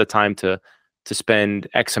now is not the time to spend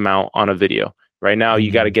X amount on a video. Right now,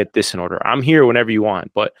 you got to get this in order. I'm here whenever you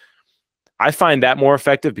want, but I find that more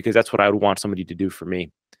effective because that's what I would want somebody to do for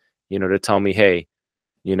me. You know, to tell me, hey,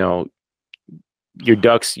 you know, your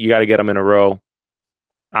ducks, you got to get them in a row.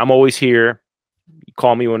 I'm always here. You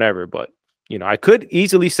call me whenever. But, you know, I could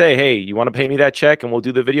easily say, hey, you want to pay me that check and we'll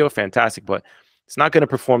do the video? Fantastic. But it's not going to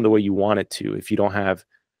perform the way you want it to if you don't have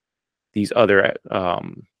these other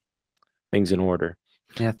things in order.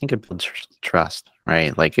 Yeah, I think it builds trust,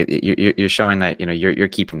 right? Like you're showing that you're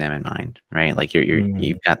keeping them in mind, right? Like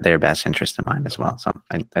you've got their best interest in mind as well. So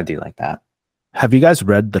I do like that. Have you guys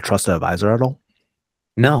read The Trusted Advisor at all?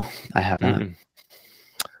 No, I have not. Mm-mm.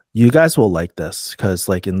 You guys will like this because,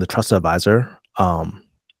 like, in The Trusted Advisor,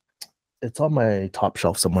 it's on my top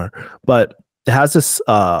shelf somewhere, but it has this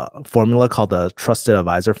formula called the Trusted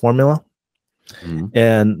Advisor formula. Mhm.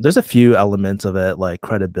 And there's a few elements of it, like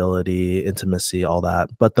credibility, intimacy, all that.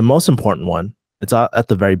 But the most important one, it's at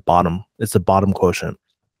the very bottom. It's the bottom quotient.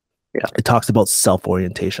 Yeah. It talks about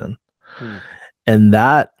self-orientation. Hmm. And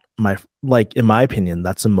that, in my opinion,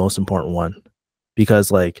 that's the most important one.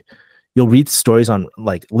 Because, like, you'll read stories on,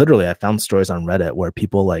 like, literally, I found stories on Reddit where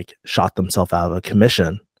people, like, shot themselves out of a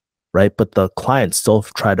commission, right? But the clients still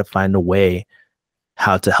try to find a way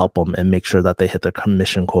how to help them and make sure that they hit their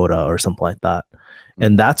commission quota or something like that.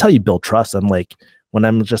 And that's how you build trust. I'm like, when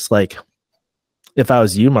I'm just like, if I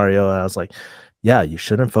was you, Mario, I was like, yeah, you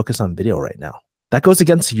shouldn't focus on video right now. That goes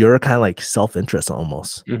against your kind of like self-interest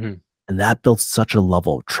almost. Mm-hmm. And that builds such a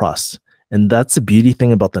level of trust. And that's the beauty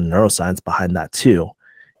thing about the neuroscience behind that too.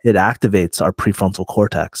 It activates our prefrontal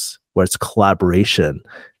cortex, where it's collaboration,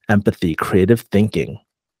 empathy, creative thinking,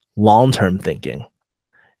 long-term thinking.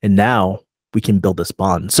 And now we can build this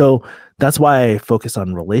bond. So that's why I focus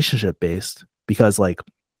on relationship based, because, like,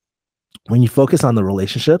 when you focus on the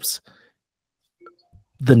relationships,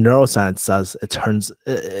 the neuroscience says it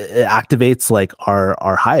activates like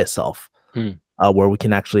our highest self, where we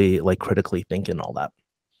can actually like critically think and all that.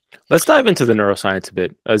 Let's dive into the neuroscience a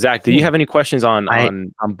bit. Zach, do you have any questions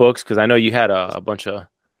on books? Because I know you had a bunch of.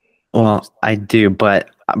 Well, I do, but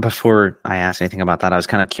before I ask anything about that, I was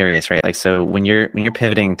kind of curious, right? Like, so when you're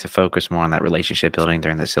pivoting to focus more on that relationship building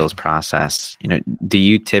during the sales process, do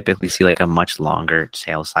you typically see like a much longer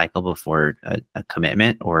sales cycle before a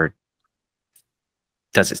commitment, or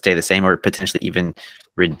does it stay the same, or potentially even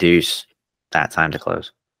reduce that time to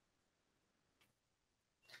close?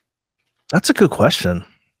 That's a good question.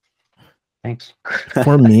 Thanks.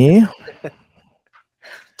 For me,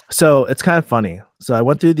 so it's kind of funny. So I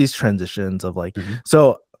went through these transitions of like,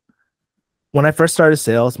 so when I first started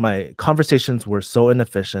sales, my conversations were so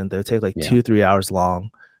inefficient. They would take like 2-3 hours long.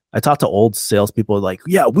 I talked to old salespeople like,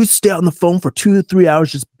 yeah, we stay on the phone for 2 to 3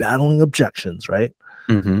 hours just battling objections, right?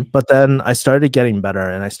 But then I started getting better,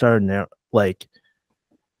 and I started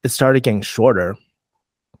it started getting shorter.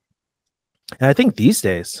 And I think these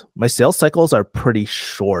days my sales cycles are pretty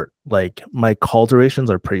short. Like my call durations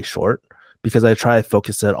are pretty short because I try to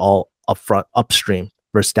focus it all upstream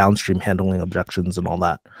versus downstream, handling objections and all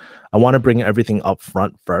that. I want to bring everything up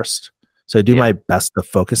front first. So I do my best to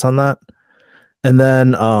focus on that. And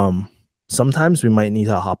then sometimes we might need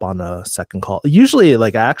to hop on a second call. Usually,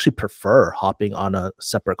 like, I actually prefer hopping on a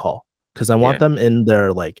separate call because I want them in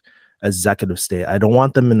their like executive state. I don't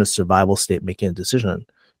want them in a survival state making a decision,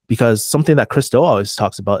 because something that Chris Do always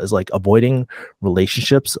talks about is like avoiding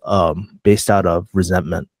relationships based out of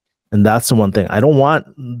resentment. And that's the one thing I don't want.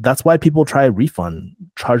 That's why people try refund,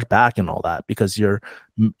 charge back and all that, because you're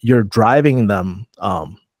driving them,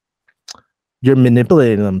 you're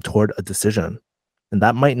manipulating them toward a decision. And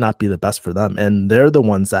that might not be the best for them. And they're the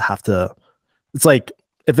ones that have to, it's like,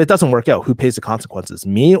 if it doesn't work out, who pays the consequences?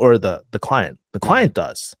 Me or the client? The client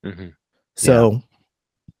does. So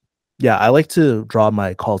yeah, I like to draw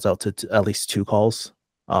my calls out to at least 2 calls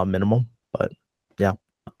minimum. But yeah.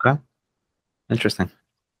 Okay. Interesting.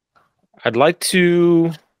 I'd like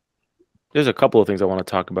to, there's a couple of things I want to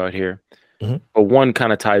talk about here, but one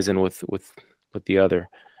kind of ties in with the other.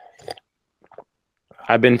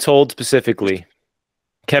 I've been told specifically,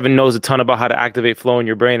 Kevin knows a ton about how to activate flow in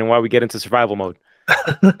your brain and why we get into survival mode.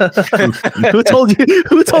 Who told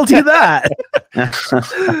you that?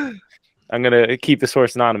 I'm going to keep the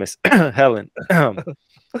source anonymous, Helen.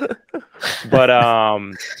 But,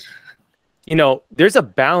 there's a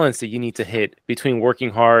balance that you need to hit between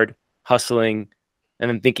working hard, hustling, and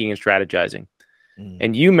then thinking and strategizing.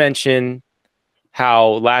 And you mentioned how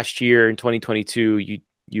last year in 2022,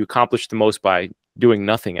 you accomplished the most by doing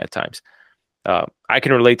nothing at times. I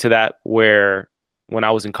can relate to that, where when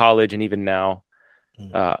I was in college and even now,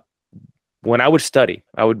 when I would study,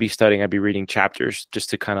 I'd be reading chapters just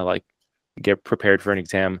to kind of like get prepared for an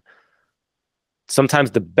exam.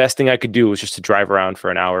 Sometimes the best thing I could do was just to drive around for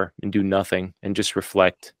an hour and do nothing and just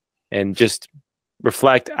reflect,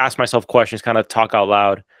 ask myself questions, kind of talk out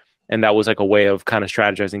loud. And that was like a way of kind of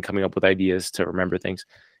strategizing, coming up with ideas to remember things.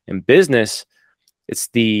 In business,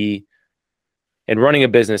 in running a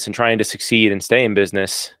business and trying to succeed and stay in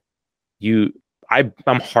business, I'm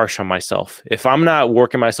harsh on myself. If I'm not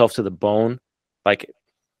working myself to the bone, like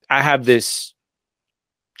I have this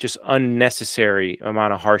just unnecessary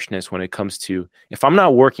amount of harshness when it comes to, if I'm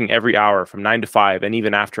not working every hour from 9 to 5 and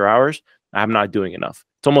even after hours, I'm not doing enough.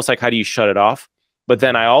 It's almost like, how do you shut it off? But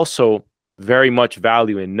then I also very much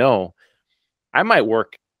value and know I might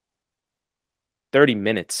work 30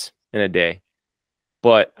 minutes in a day,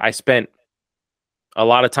 but I spent a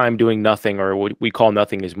lot of time doing nothing, or what we call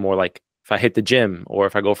nothing is more like if I hit the gym, or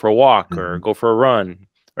if I go for a walk or go for a run,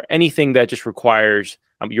 or anything that just requires,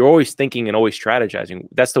 you're always thinking and always strategizing.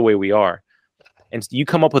 That's the way we are. And you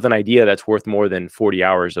come up with an idea that's worth more than 40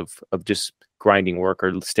 hours of just grinding work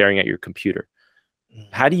or staring at your computer.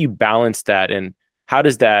 How do you balance that? And how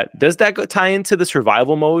does that tie into the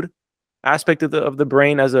survival mode aspect of the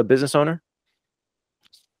brain as a business owner?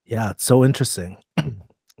 Yeah, it's so interesting.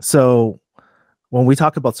 So when we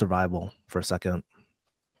talk about survival for a second,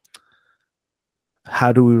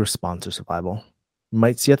 how do we respond to survival? We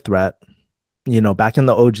might see a threat. Back in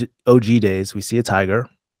the OG days, we see a tiger.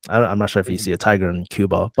 I'm not sure if you see a tiger in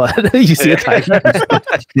Cuba, but you see a tiger.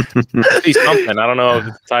 See something. I don't know if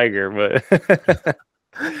it's a tiger, but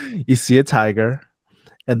you see a tiger,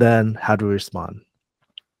 and then how do we respond?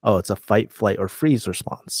 Oh, it's a fight, flight, or freeze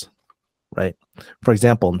response, right? For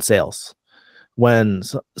example, in sales, when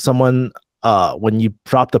when you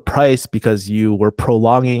drop the price because you were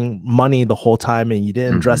prolonging money the whole time and you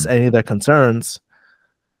didn't address any of their concerns,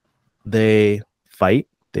 they fight,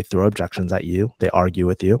 they throw objections at you, they argue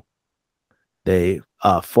with you, they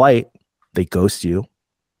flight, they ghost you,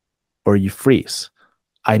 or you freeze.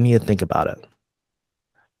 I need to think about it,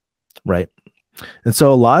 right? And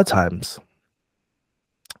so a lot of times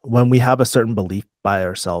when we have a certain belief by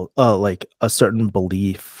ourselves, like a certain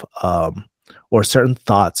belief or certain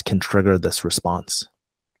thoughts can trigger this response.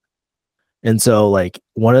 And so like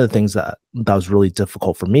one of the things that was really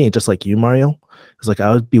difficult for me, just like you, Mario, is like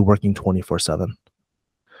I would be working 24/7.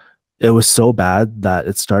 It was so bad that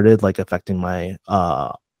it started like affecting my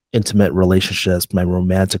intimate relationships, my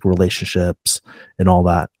romantic relationships, and all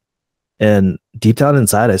that. And deep down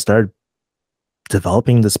inside, I started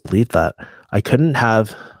developing this belief that I couldn't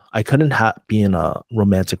be in a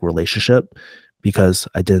romantic relationship because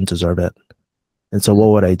I didn't deserve it. And so what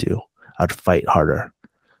would I do? I'd fight harder.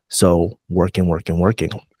 So working.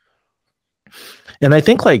 And I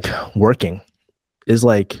think like working is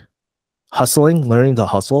like hustling, learning to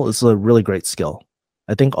hustle is a really great skill.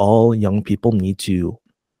 I think all young people need to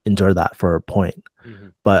endure that for a point. Mm-hmm.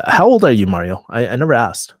 But how old are you, Mario? I never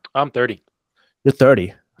asked. I'm 30. You're 30.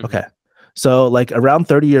 Mm-hmm. Okay. So like around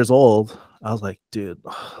 30 years old, I was like, dude,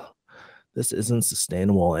 this isn't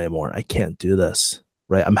sustainable anymore. I can't do this,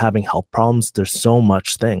 right? I'm having health problems. There's so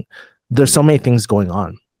many things going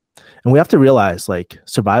on. And we have to realize like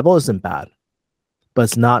survival isn't bad, but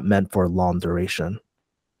it's not meant for long duration.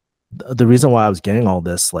 The reason why I was getting all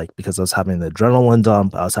this, like because I was having the adrenaline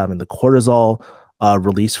dump, I was having the cortisol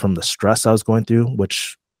release from the stress I was going through,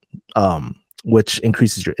 which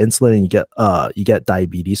increases your insulin, and you get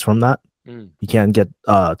diabetes from that. You can get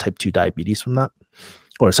type 2 diabetes from that.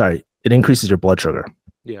 Or sorry, it increases your blood sugar.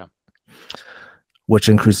 Yeah. Which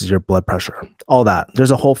increases your blood pressure. All that.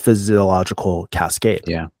 There's a whole physiological cascade.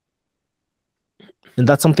 Yeah. And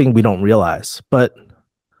that's something we don't realize.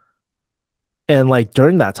 And like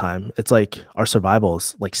during that time, it's like our survival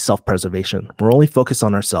is like self-preservation. We're only focused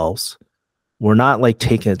on ourselves. We're not like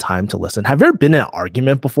taking the time to listen. Have you ever been in an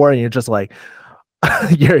argument before and you're just like,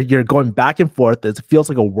 you're going back and forth? It feels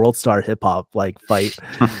like a world star hip hop like fight,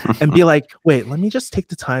 and be like, wait, let me just take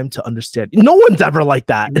the time to understand. No one's ever like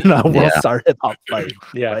that in a world star hip hop fight.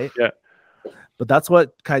 Yeah, right? Yeah. But that's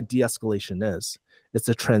what kind of de-escalation is. It's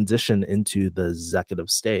a transition into the executive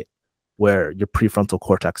state where your prefrontal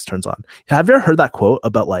cortex turns on. Have you ever heard that quote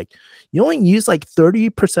about like you only use like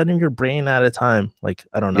 30% of your brain at a time? Like,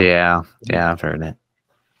 I don't know. Yeah, I've heard it.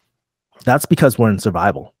 That's because we're in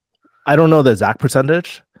survival. I don't know the exact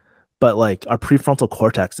percentage, but like our prefrontal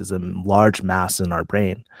cortex is a large mass in our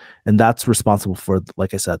brain. And that's responsible for,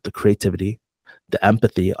 like I said, the creativity, the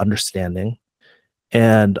empathy, understanding.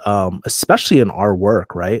 And especially in our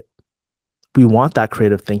work, right? We want that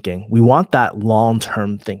creative thinking. We want that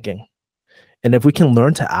long-term thinking. And if we can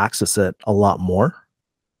learn to access it a lot more,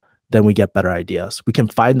 then we get better ideas. We can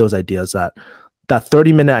find those ideas that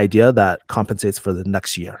 30-minute idea that compensates for the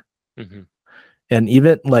next year. Mm-hmm. And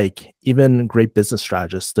even great business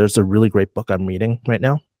strategists, there's a really great book I'm reading right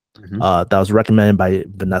now that was recommended by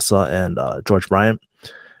Vanessa and George Bryant.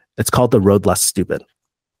 It's called The Road Less Stupid.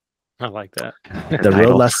 I like that. The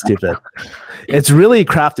Road Less Stupid. It's really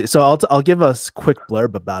crafty. So I'll give a quick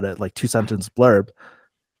blurb about it, like 2-sentence blurb.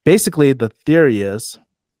 Basically, the theory is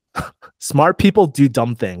smart people do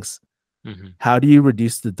dumb things. Mm-hmm. How do you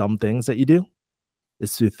reduce the dumb things that you do?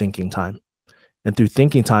 is through thinking time. And through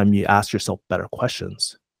thinking time, you ask yourself better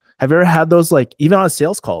questions. Have you ever had those, like, even on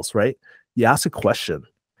sales calls, right? You ask a question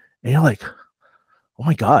and you're like, oh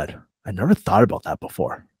my God, I never thought about that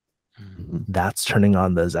before. That's turning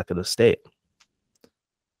on the executive state.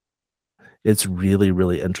 It's really,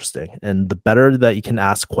 really interesting. And the better that you can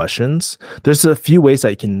ask questions, there's a few ways that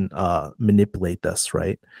you can manipulate this,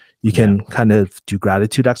 right? You can kind of do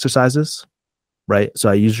gratitude exercises, right? So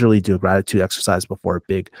I usually do a gratitude exercise before a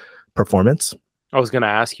big performance. I was going to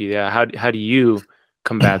ask you, how do you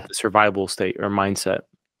combat the survival state or mindset?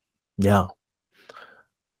 Yeah.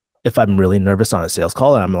 If I'm really nervous on a sales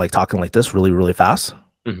call and I'm like talking like this really, really fast,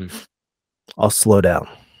 I'll slow down.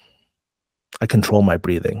 I control my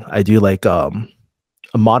breathing. I do like a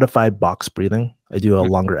modified box breathing. I do a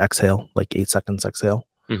longer exhale, like 8 seconds exhale.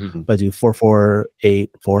 I do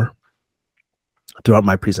 4-4-8-4 throughout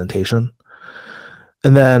my presentation.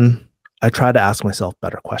 And then I try to ask myself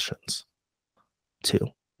better questions too,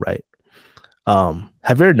 right?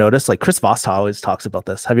 Have you ever noticed, like Chris Voss always talks about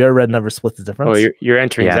this? Have you ever read Never Split the Difference? Oh, you're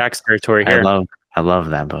entering Zach's territory here. I love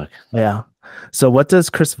that book. Yeah. So what does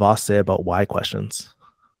Chris Voss say about why questions?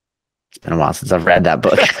 It's been a while since I've read that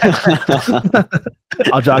book.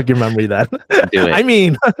 I'll jog your memory then. Do it. I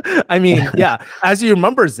mean, yeah. As you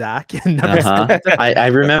remember, Zach. I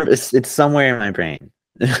remember it's somewhere in my brain.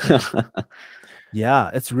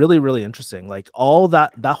 Yeah, it's really, really interesting. Like all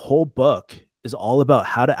that whole book is all about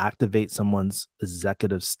how to activate someone's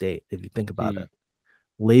executive state. If you think about it,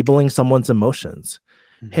 labeling someone's emotions.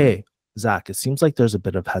 Hey, Zach, it seems like there's a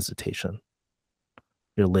bit of hesitation.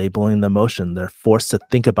 You're labeling the emotion. They're forced to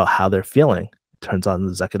think about how they're feeling. It turns on the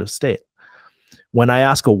executive state. When I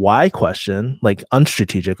ask a why question, like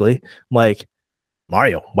unstrategically, I'm like,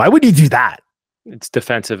 Mario, why would you do that? It's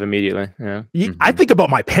defensive immediately. Yeah. I think about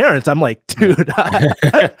my parents. I'm like, dude.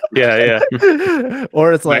 Yeah.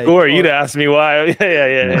 Or it's like, who are you to ask me why?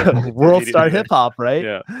 Yeah. World star hip hop, right?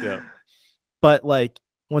 Yeah. But like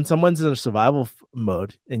when someone's in a survival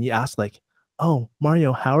mode and you ask like, oh,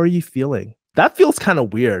 Mario, how are you feeling? That feels kind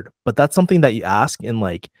of weird, but that's something that you ask in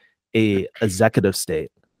like a executive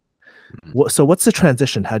state. So what's the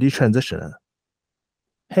transition? How do you transition it?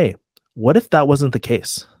 Hey, what if that wasn't the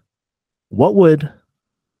case?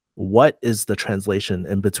 What is the translation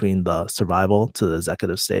in between the survival to the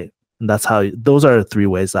executive state? And that's how, those are 3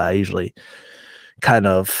 ways that I usually kind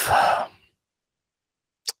of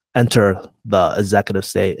enter the executive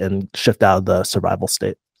state and shift out of the survival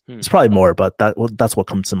state. It's probably more, but that's what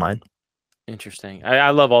comes to mind. Interesting. I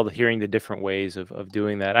love hearing the different ways of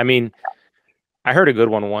doing that. I mean, I heard a good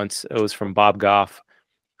one once. It was from Bob Goff,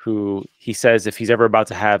 who he says if he's ever about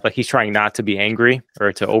to have, like he's trying not to be angry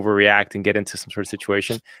or to overreact and get into some sort of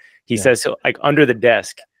situation, he says he'll, like under the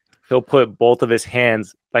desk, he'll put both of his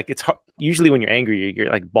hands, like it's hard, usually when you're angry, you're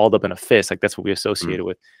like balled up in a fist. Like that's what we associate it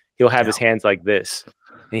with. He'll have his hands like this.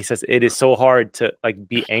 And he says it is so hard to like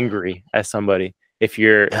be angry at somebody if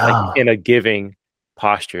you're like in a giving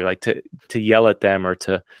posture, like to yell at them or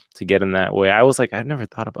to get in that way. I was like, I've never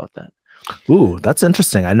thought about that. Ooh, that's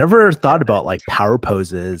interesting. I never thought about like power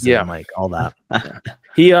poses and like all that.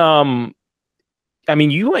 He I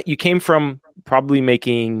mean, you came from probably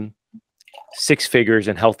making 6 figures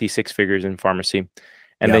and healthy 6 figures in pharmacy,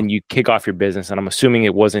 and then you kick off your business, and I'm assuming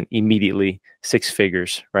it wasn't immediately 6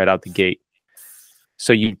 figures right out the gate.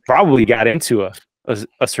 So you probably got into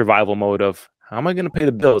a survival mode of how am I going to pay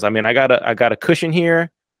the bills? I mean, I got a cushion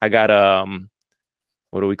here. I got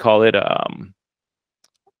what do we call it?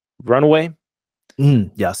 Runaway.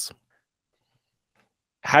 Yes.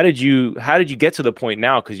 How did you get to the point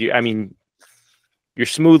now? Because you're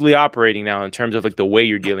smoothly operating now in terms of like the way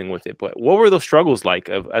you're dealing with it. But what were those struggles like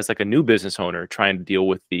as like a new business owner trying to deal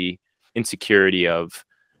with the insecurity of,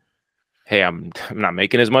 hey, I'm not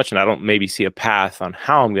making as much, and I don't maybe see a path on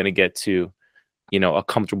how I'm going to get to, a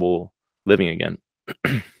comfortable living again.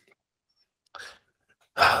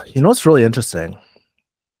 What's really interesting?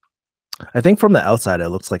 I think from the outside, it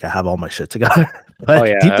looks like I have all my shit together.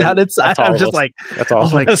 But deep down inside, I'm just like, that's all.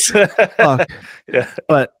 Like, fuck.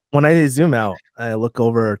 But when I zoom out, I look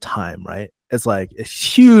over time, right? It's like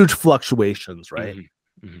huge fluctuations, right?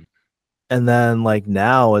 And then like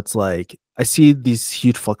now it's like I see these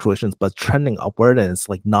huge fluctuations, but trending upward, and it's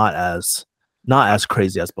like not as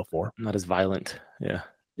crazy as before. Not as violent.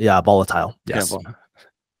 Yeah, volatile. Yes.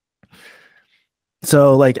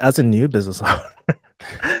 So like as a new business owner,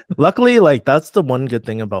 luckily, like that's the one good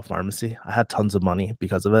thing about pharmacy. I had tons of money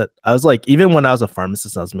because of it. I was like, even when I was a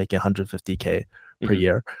pharmacist, I was making 150K per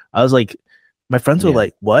year. I was like, my friends were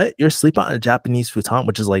like, what? You're sleeping on a Japanese futon,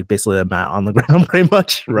 which is like basically a mat on the ground pretty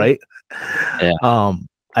much, right?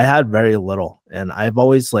 I had very little, and I've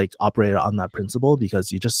always like operated on that principle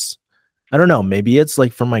because you just, I don't know, maybe it's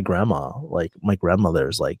like from my grandma, like my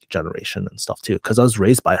grandmother's like generation and stuff too, because I was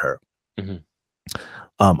raised by her. Mhm.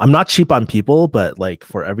 I'm not cheap on people, but like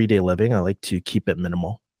for everyday living, I like to keep it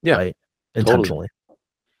minimal, Yeah, right? totally. Intentionally.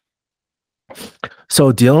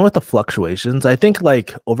 So dealing with the fluctuations, I think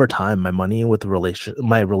like over time,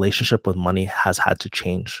 my relationship with money has had to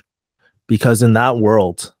change, because in that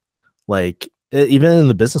world, like even in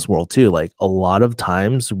the business world too, like a lot of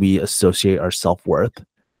times we associate our self-worth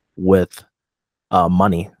with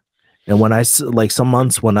money. And when like some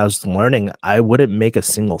months when I was learning, I wouldn't make a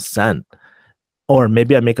single cent, or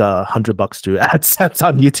maybe I make $100 to AdSense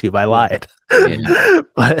on YouTube. I lied.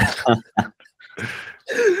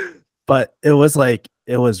 But it was like,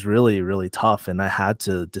 it was really, really tough. And I had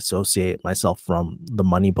to dissociate myself from the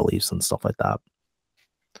money beliefs and stuff like that.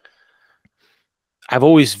 I've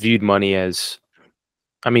always viewed money as,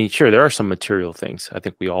 I mean, sure, there are some material things I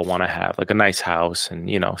think we all want to have, like a nice house and,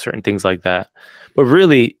 you know, certain things like that. But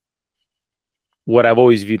really, what I've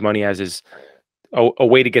always viewed money as is a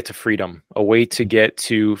way to get to freedom, a way to get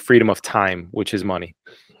to freedom of time, which is money.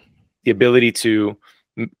 The ability to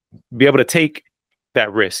be able to take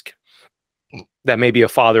that risk that maybe a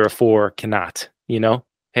father of four cannot, you know?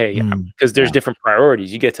 Hey, because there's different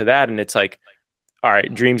priorities. You get to that and it's like, all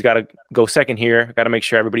right, dreams got to go second here. Got to make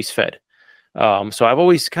sure everybody's fed. So I've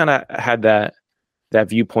always kind of had that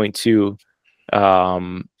viewpoint too,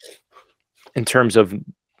 in terms of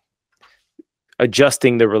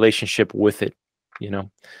adjusting the relationship with it, you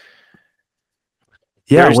know?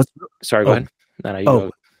 Yeah. Sorry, go ahead. No, you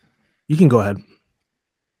go. You can go ahead.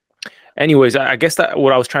 Anyways, I guess that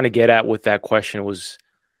what I was trying to get at with that question was,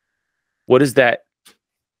 what is that?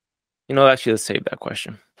 You know, actually, let's save that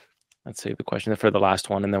question. Let's save the question for the last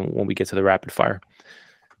one, and then when we get to the rapid fire,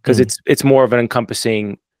 because it's more of an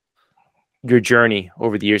encompassing your journey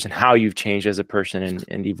over the years and how you've changed as a person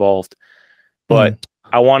and evolved. But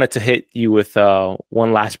I wanted to hit you with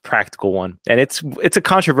one last practical one, and it's a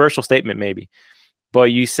controversial statement maybe,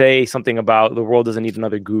 but you say something about the world doesn't need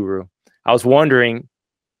another guru. I was wondering,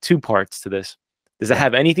 two parts to this. Does it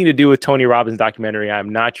have anything to do with Tony Robbins' documentary, I'm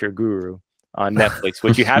Not Your Guru, on Netflix,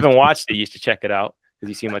 which you haven't watched it, you should check it out because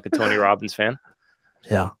you seem like a Tony Robbins fan.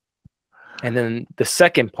 Yeah. And then the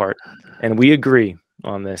second part, and we agree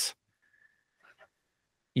on this.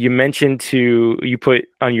 You mentioned you put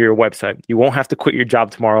on your website, you won't have to quit your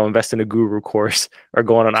job tomorrow, invest in a guru course, or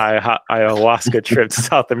go on an ayahuasca trip to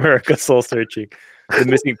South America soul searching. The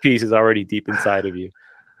missing piece is already deep inside of you.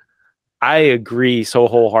 I agree so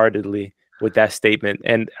wholeheartedly with that statement.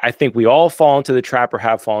 And I think we all fall into the trap or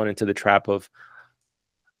have fallen into the trap of,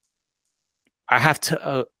 I have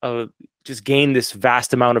to just gain this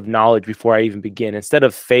vast amount of knowledge before I even begin, instead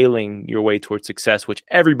of failing your way towards success, which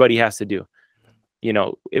everybody has to do. You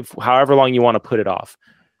know, if however long you want to put it off.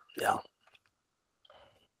 Yeah.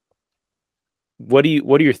 What are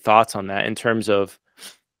your thoughts on that in terms of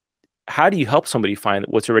how do you help somebody find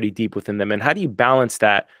what's already deep within them? And how do you balance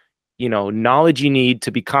that, you know, knowledge you need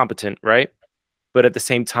to be competent, right? But at the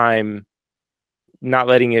same time, not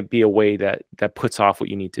letting it be a way that puts off what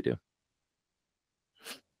you need to do.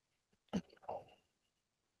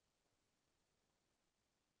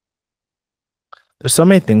 There's so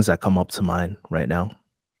many things that come up to mind right now.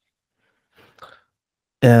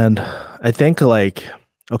 And I think like,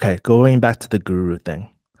 okay, going back to the guru thing,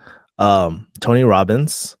 Tony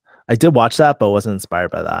Robbins, I did watch that, but wasn't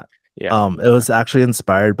inspired by that. Yeah. It was actually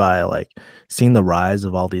inspired by like seeing the rise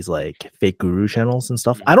of all these like fake guru channels and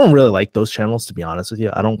stuff. I don't really like those channels, to be honest with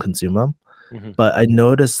you. I don't consume them. But I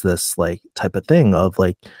noticed this like type of thing of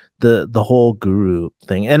like the whole guru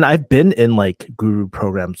thing. And I've been in like guru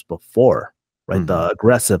programs before, right? The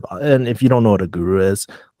aggressive, and if you don't know what a guru is,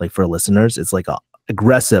 like for listeners, it's like a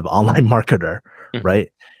aggressive online marketer, right?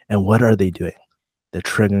 And what are they doing? They're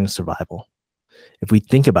triggering survival. If we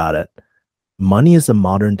think about it, money is a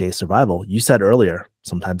modern day survival. You said earlier,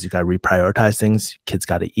 sometimes you got to reprioritize things, kids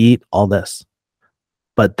got to eat, all this.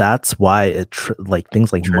 But that's why it like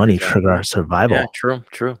things like money trigger our survival. Yeah,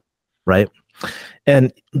 true. Right.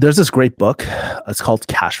 And there's this great book. It's called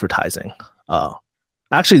Cashvertising.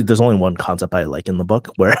 Actually, there's only one concept I like in the book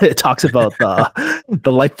where it talks about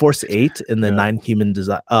the Life Force 8 and the 9 human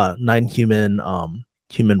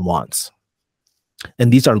human wants.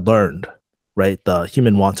 And these are learned, right? The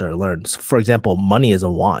human wants are learned. So for example, money is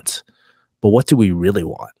a want, but what do we really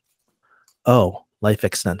want? Oh, life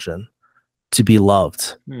extension, to be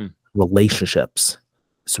loved, relationships.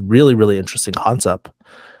 It's a really, really interesting concept.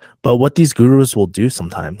 But what these gurus will do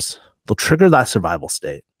sometimes, they'll trigger that survival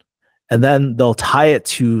state. and then they'll tie it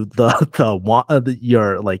to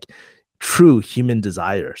your like true human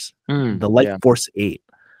desires, the life force 8,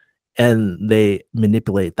 and they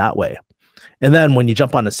manipulate that way. And then when you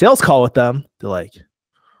jump on a sales call with them, they're like,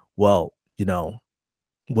 well,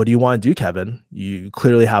 what do you want to do, Kevin? You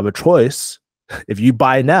clearly have a choice. If you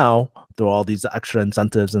buy now, there are all these extra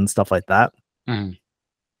incentives and stuff like that. It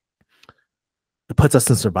puts us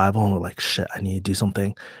in survival, and we're like, shit, I need to do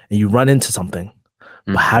something. And you run into something.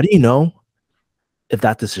 But how do you know if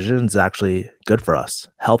that decision is actually good for us,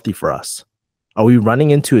 healthy for us? Are we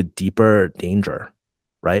running into a deeper danger,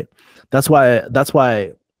 right? That's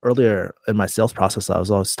why earlier in my sales process, I was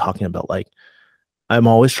always talking about, like, I'm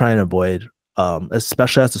always trying to avoid,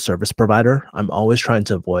 especially as a service provider, I'm always trying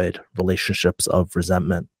to avoid relationships of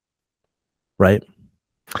resentment, right?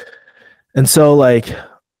 And so, like,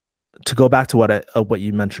 to go back to what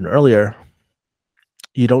you mentioned earlier,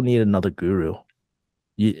 you don't need another guru.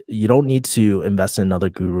 You don't need to invest in another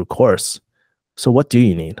guru course. So what do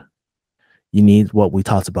you need? You need what we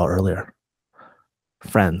talked about earlier.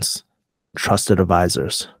 Friends, trusted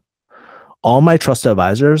advisors. All my trusted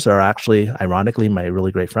advisors are actually, ironically, my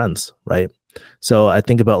really great friends, right? So I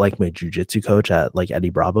think about, like, my jiu-jitsu coach at, like, Eddie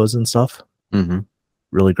Bravo's and stuff.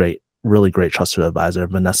 Really great trusted advisor.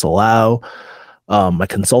 Vanessa Lau, my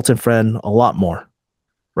consultant friend, a lot more,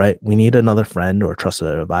 right? We need another friend or trusted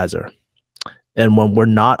advisor. And when we're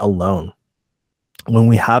not alone, when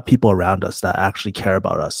we have people around us that actually care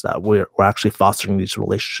about us, that we're actually fostering these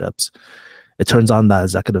relationships, it turns on that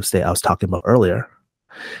executive state I was talking about earlier.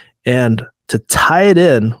 And to tie it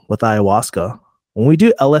in with ayahuasca, when we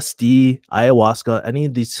do LSD, ayahuasca, any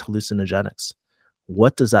of these hallucinogenics,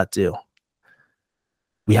 what does that do?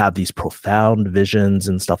 We have these profound visions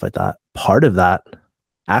and stuff like that. Part of that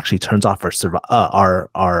actually turns off our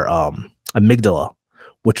amygdala,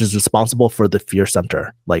 which is responsible for the fear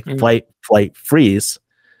center, like fight, flight, freeze.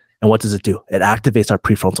 And what does it do? It activates our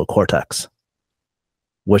prefrontal cortex,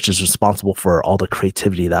 which is responsible for all the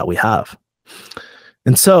creativity that we have.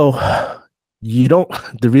 And so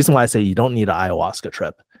the reason why I say you don't need an ayahuasca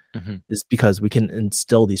trip is because we can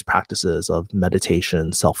instill these practices of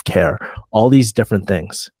meditation, self-care, all these different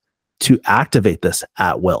things to activate this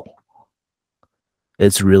at will.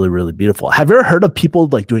 It's really, really beautiful. Have you ever heard of people,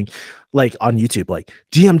 like, doing, like, on YouTube, like,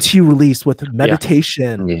 DMT release with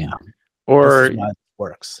meditation? Yeah. Or this is why it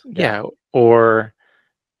works. Or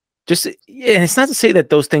just, and it's not to say that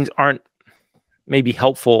those things aren't maybe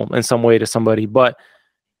helpful in some way to somebody, but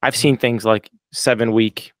I've seen things like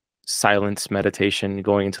 7-week silence meditation,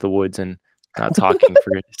 going into the woods and not talking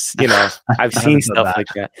for, I've seen stuff like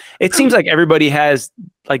that. It seems like everybody has,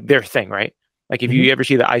 like, their thing, right? Like, if you ever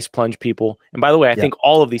see the ice plunge people, and by the way, I think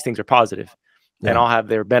all of these things are positive and all have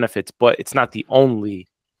their benefits, but it's not the only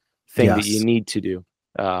thing that you need to do.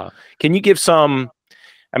 Can you give some,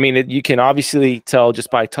 you can obviously tell just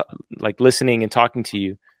by like listening and talking to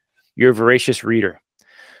you, you're a voracious reader.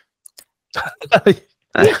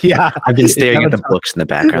 Yeah, I've been staring at the books in the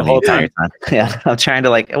background the entire time. Yeah, I'm trying to,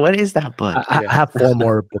 like, what is that book? I have 4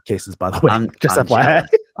 more bookcases, by the way. Just FYI.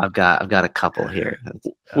 I've got a couple here.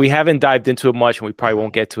 We haven't dived into it much, and we probably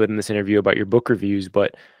won't get to it in this interview about your book reviews.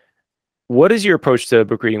 But what is your approach to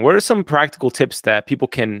book reading? What are some practical tips that people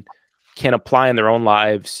can apply in their own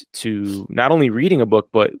lives to not only reading a book,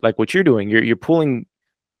 but like what you're doing? You're pulling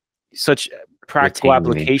such practical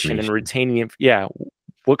application and retaining.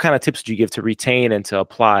 What kind of tips do you give to retain and to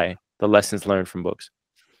apply the lessons learned from books?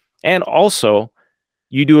 And also,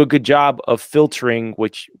 you do a good job of filtering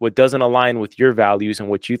what doesn't align with your values and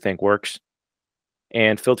what you think works,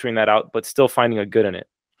 and filtering that out, but still finding a good in it.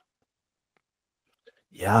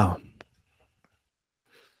 Yeah.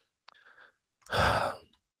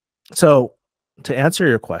 So, to answer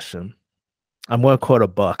your question, I'm going to quote a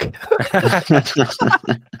book.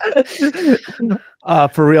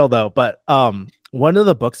 For real though, but one of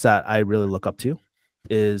the books that I really look up to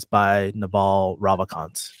is by Naval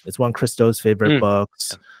Ravikant. It's one of Christo's favorite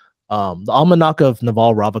books. The Almanac of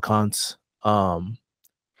Naval Ravikant.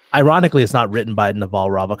 Ironically, it's not written by Naval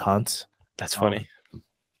Ravikant. That's funny.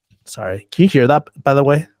 Sorry. Can you hear that, by the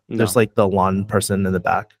way? No. There's, like, the lawn person in the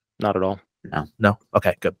back. Not at all. No?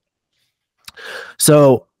 Okay, good.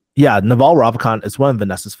 So, yeah, Naval Ravikant is one of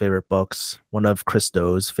Vanessa's favorite books, one of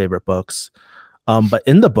Christo's favorite books. But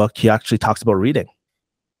in the book, he actually talks about reading.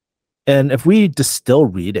 And if we distill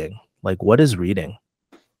reading, like, what is reading?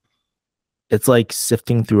 It's like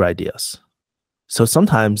sifting through ideas. So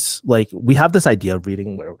sometimes, like, we have this idea of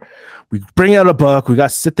reading where we bring out a book, we got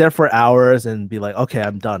to sit there for hours and be like, okay,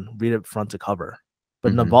 I'm done. Read it front to cover.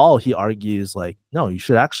 But Naval, he argues, like, no, you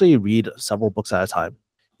should actually read several books at a time.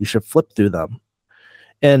 You should flip through them.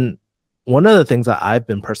 And one of the things that I've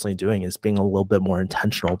been personally doing is being a little bit more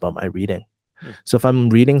intentional about my reading. So if I'm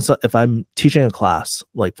reading, if I'm teaching a class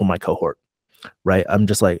like for my cohort, right, I'm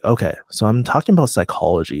just like, okay, so I'm talking about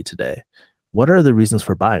psychology today. What are the reasons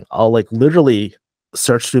for buying? I'll like literally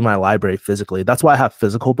search through my library physically. That's why I have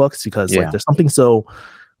physical books, because like there's something so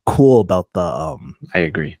cool about the I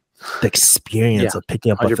agree. the experience of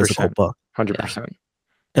picking up a physical book. 100%.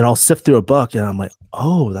 And I'll sift through a book and I'm like,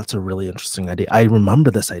 oh, that's a really interesting idea. I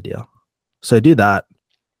remember this idea. So I do that.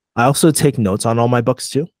 I also take notes on all my books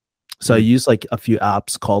too. So I use like a few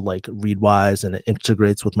apps called like Readwise, and it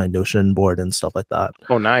integrates with my Notion board and stuff like that.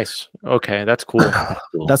 Oh, nice. Okay, that's cool.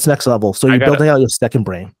 That's next level. So you're building out your second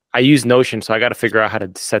brain. I use Notion, so I got to figure out how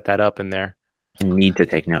to set that up in there. You need to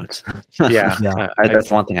take notes. Yeah. That's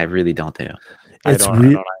one thing I really don't do. I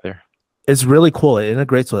don't either. It's really cool. It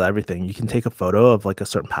integrates with everything. You can take a photo of like a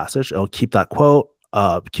certain passage. It'll keep that quote,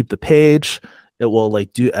 keep the page. It will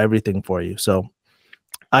like do everything for you. So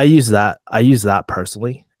I use that. I use that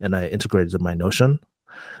personally, and I integrated in my Notion.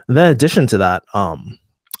 And then in addition to that, I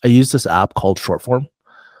use this app called Shortform,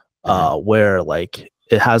 where like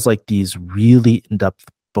it has like these really in-depth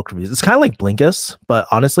book reviews. It's kind of like Blinkist, but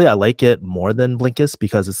honestly, I like it more than Blinkist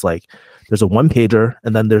because it's like there's a one pager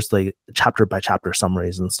and then there's like chapter by chapter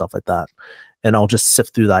summaries and stuff like that. And I'll just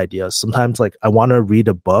sift through the ideas. Sometimes like I want to read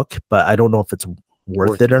a book, but I don't know if it's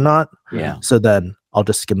worth it or not. Yeah. So then I'll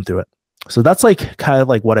just skim through it. So that's like kind of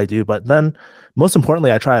like what I do. But then most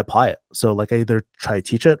importantly, I try to apply it. So like I either try to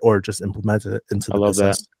teach it or just implement it into the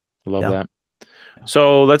business. I love that.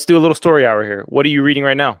 So let's do a little story hour here. What are you reading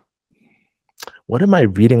right now? What am I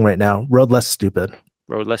reading right now? Road Less Stupid.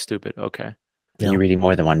 Road Less Stupid. Okay. You're reading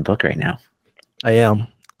more than one book right now. I am.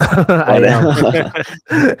 I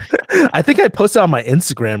am. I think I posted on my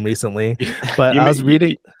Instagram recently, but I was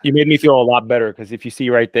reading. You made me feel a lot better because if you see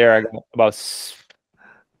right there, I got about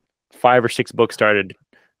 5 or 6 books started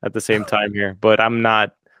at the same time here, but I'm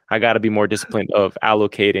not. I got to be more disciplined of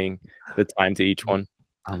allocating the time to each one.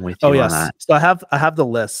 I'm with you on that. So I have the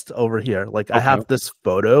list over here. Like I have this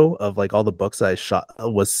photo of like all the books I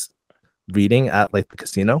was reading at like the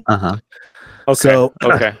casino. Okay. So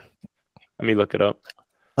okay. Let me look it up.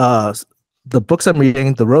 The books I'm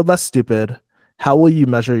reading: The Road Less Stupid, How Will You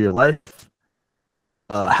Measure Your Life,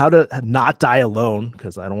 How to Not Die Alone,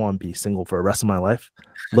 because I don't want to be single for the rest of my life,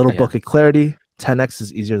 Little Book of Clarity, 10x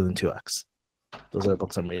is Easier Than 2x. Those are the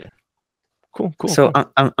books I'm reading. Cool. So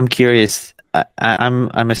I'm curious.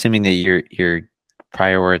 I'm assuming that you're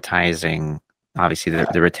prioritizing obviously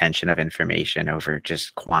the retention of information over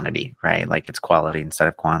just quantity, right? Like it's quality instead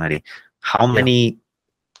of quantity. How many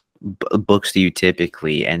books do you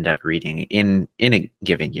typically end up reading in a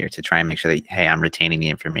given year to try and make sure that, hey, I'm retaining the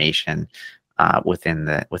information within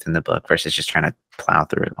the book versus just trying to plow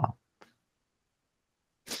through it all?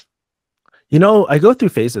 You know, I go through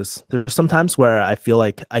phases. There's sometimes where I feel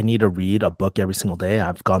like I need to read a book every single day.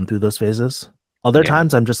 I've gone through those phases. Other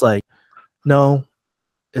times I'm just like, no,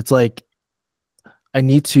 it's like I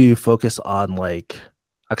need to focus on like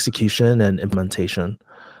execution and implementation.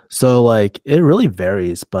 So like it really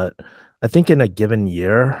varies, but I think in a given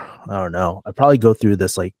year, I don't know, I probably go through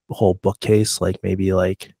this like whole bookcase like maybe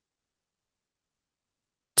like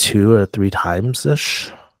 2 or 3 times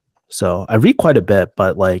ish. So I read quite a bit,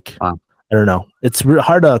 but like I don't know. It's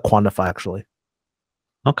hard to quantify, actually.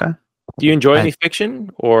 Okay. Do you enjoy any fiction,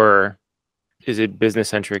 or is it business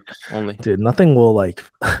centric only? Dude, nothing will like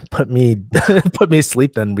put me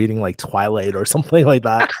asleep than reading like Twilight or something like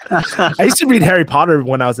that. I used to read Harry Potter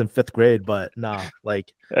when I was in 5th grade, but no,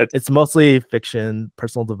 like it's mostly fiction,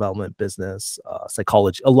 personal development, business,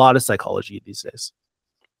 psychology. A lot of psychology these days.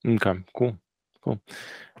 Okay, cool. All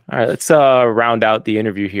right, let's round out the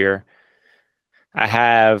interview here.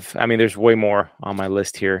 There's way more on my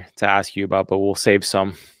list here to ask you about, but we'll save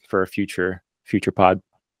some for a future pod.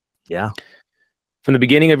 Yeah. From the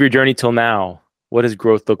beginning of your journey till now, what does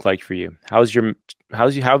growth look like for you? How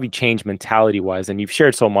have you changed mentality wise? And you've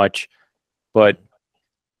shared so much, but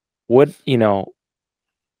what,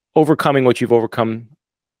 overcoming what you've overcome,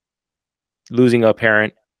 losing a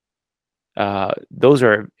parent, those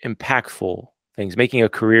are impactful things, making a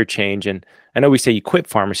career change. And I know we say you quit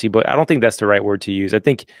pharmacy, but I don't think that's the right word to use. I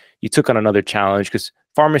think you took on another challenge because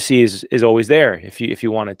pharmacy is always there if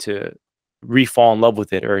you wanted to fall in love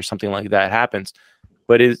with it or something like that happens.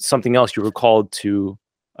 But it's something else. You were called to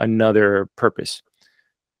another purpose.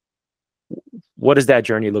 What does that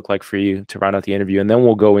journey look like for you to round out the interview? And then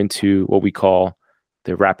we'll go into what we call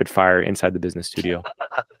the rapid fire inside the business studio.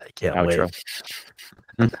 I can't outro.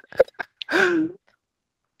 wait.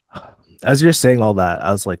 As you're saying all that,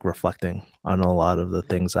 I was like reflecting on a lot of the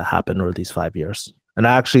things that happened over these 5 years. And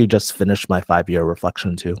I actually just finished my 5-year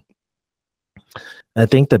reflection too. And I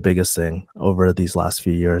think the biggest thing over these last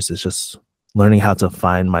few years is just learning how to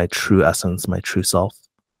find my true essence, my true self.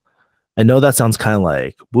 I know that sounds kind of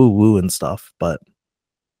like woo-woo and stuff, but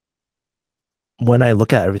when I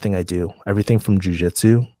look at everything I do, everything from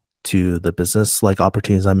jujitsu to the business like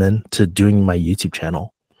opportunities I'm in to doing my YouTube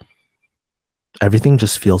channel, everything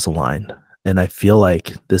just feels aligned. And I feel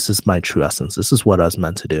like this is my true essence. This is what I was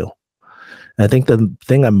meant to do. And I think the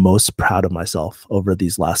thing I'm most proud of myself over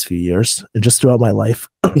these last few years and just throughout my life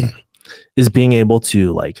is being able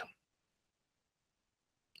to like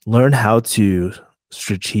learn how to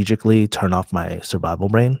strategically turn off my survival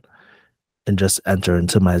brain and just enter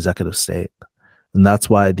into my executive state. And that's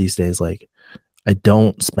why these days, like, I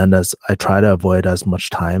try to avoid as much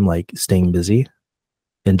time like staying busy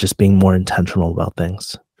and just being more intentional about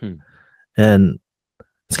things. And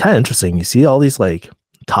it's kind of interesting. You see all these like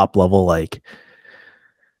top level like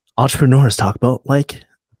entrepreneurs talk about like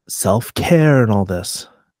self-care and all this.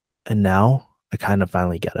 And now I kind of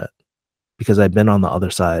finally get it because I've been on the other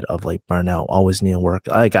side of like burnout, always need to work.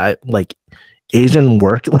 Like I like Asian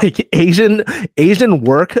work, like Asian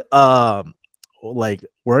work, like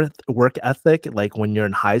work ethic, like when you're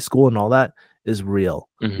in high school and all that is real.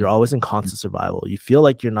 You're always in constant survival. You feel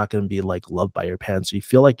like you're not going to be like loved by your parents. You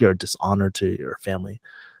feel like you're a dishonor to your family.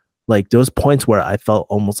 Like those points where I felt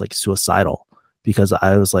almost like suicidal because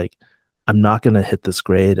I was like, I'm not going to hit this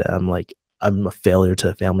grade. I'm a failure to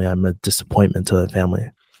the family. I'm a disappointment to the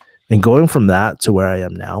family. And going from that to where I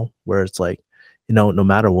am now, where it's like, you know, no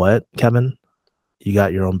matter what, Kevin, you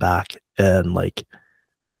got your own back and like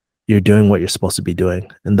you're doing what you're supposed to be doing.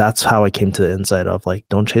 And that's how I came to the insight of like,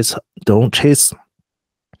 don't chase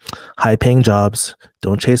high paying jobs.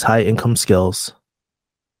 Don't chase high income skills.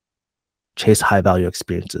 Chase high value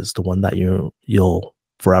experiences, the one that you'll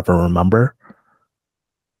forever remember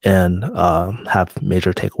and have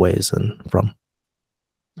major takeaways from.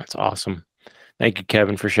 That's awesome. Thank you,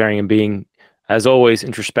 Kevin, for sharing and being, as always,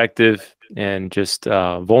 introspective and just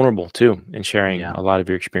vulnerable too, and sharing a lot of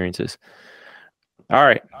your experiences. All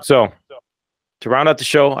right. So to round out the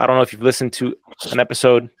show, I don't know if you've listened to an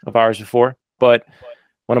episode of ours before, but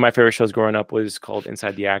one of my favorite shows growing up was called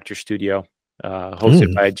Inside the Actor Studio,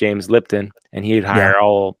 hosted by James Lipton, and he'd hire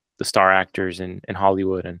all the star actors in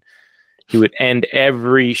Hollywood, and he would end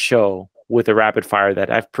every show with a rapid fire that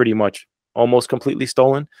I've pretty much almost completely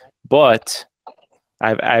stolen, but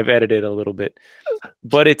I've edited a little bit.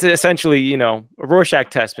 But it's essentially, you know, a Rorschach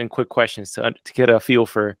test and quick questions to get a feel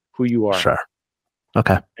for who you are. Sure.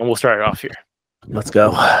 Okay. And we'll start it off here. Let's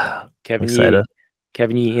go. Kevin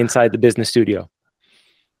Yee, inside the business studio.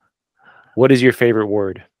 What is your favorite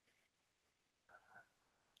word?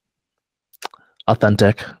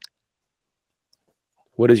 Authentic.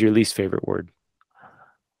 What is your least favorite word?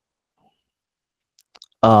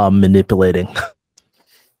 Manipulating.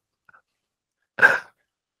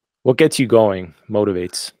 What gets you going,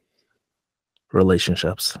 motivates?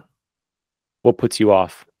 Relationships. What puts you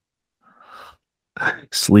off?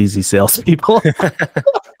 Sleazy salespeople.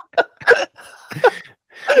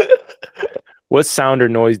 What sound or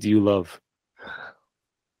noise do you love?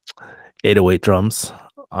 808 drums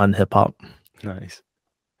on hip hop. Nice.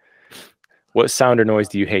 What sound or noise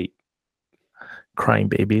do you hate? Crying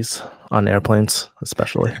babies on airplanes,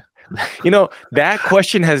 especially. You know, that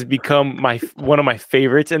question has become one of my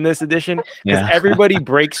favorites in this edition because everybody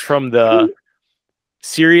breaks from the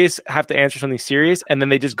serious, have to answer something serious, and then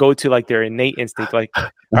they just go to like their innate instinct. Like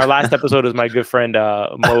our last episode was my good friend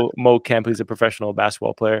Mo Kemp, who's a professional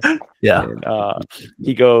basketball player. Yeah. And,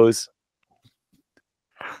 he goes,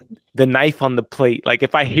 the knife on the plate. Like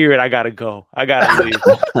if I hear it, I gotta go. I gotta leave.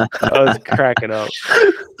 I was cracking up.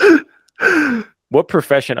 What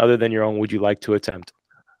profession other than your own would you like to attempt?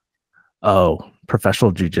 Oh,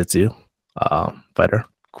 professional jiu-jitsu fighter.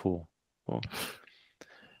 Cool.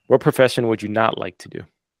 What profession would you not like to do?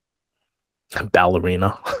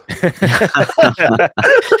 Ballerina.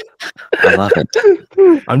 I love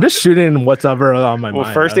it. I'm just shooting whatever on my mind.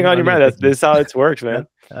 Well, first thing on your mind, this is how it works, man.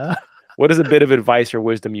 What is a bit of advice or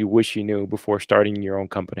wisdom you wish you knew before starting your own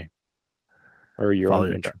company or your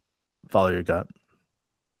own venture? Follow your gut.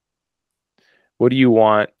 What do you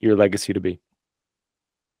want your legacy to be?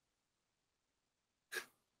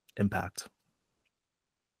 Impact.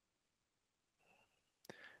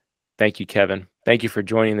 Thank you, Kevin. Thank you for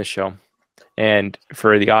joining the show. And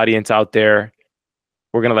for the audience out there,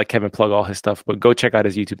 we're going to let Kevin plug all his stuff, but go check out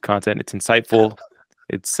his YouTube content. It's insightful.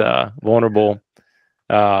 It's vulnerable.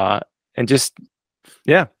 And just,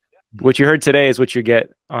 what you heard today is what you get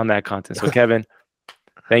on that content. So Kevin,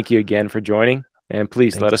 thank you again for joining. And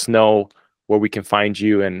please let us know where we can find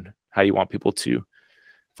you and how you want people to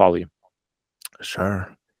follow you.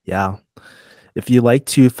 Sure. Yeah. If you like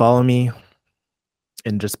to follow me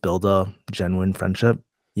and just build a genuine friendship,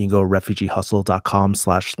 you can go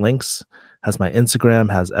refugeehustle.com/links. Has my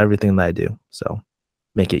Instagram, has everything that I do. So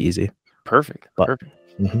make it easy. Perfect.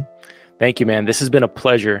 Thank you, man. This has been a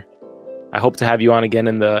pleasure. I hope to have you on again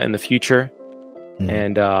in the future.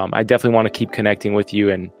 And I definitely want to keep connecting with you.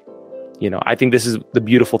 And, I think this is the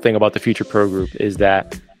beautiful thing about the Future Pro Group is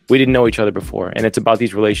that we didn't know each other before. And it's about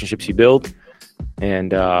these relationships you build.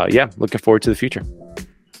 And looking forward to the future.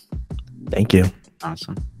 Thank you.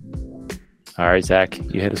 Awesome. All right, Zach,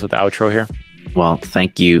 you hit us with the outro here. Well,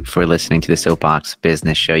 thank you for listening to the Soapbox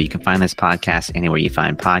Business Show. You can find this podcast anywhere you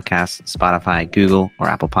find podcasts, Spotify, Google, or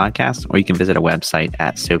Apple Podcasts, or you can visit our website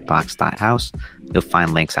at soapbox.house. You'll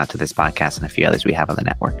find links out to this podcast and a few others we have on the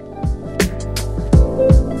network.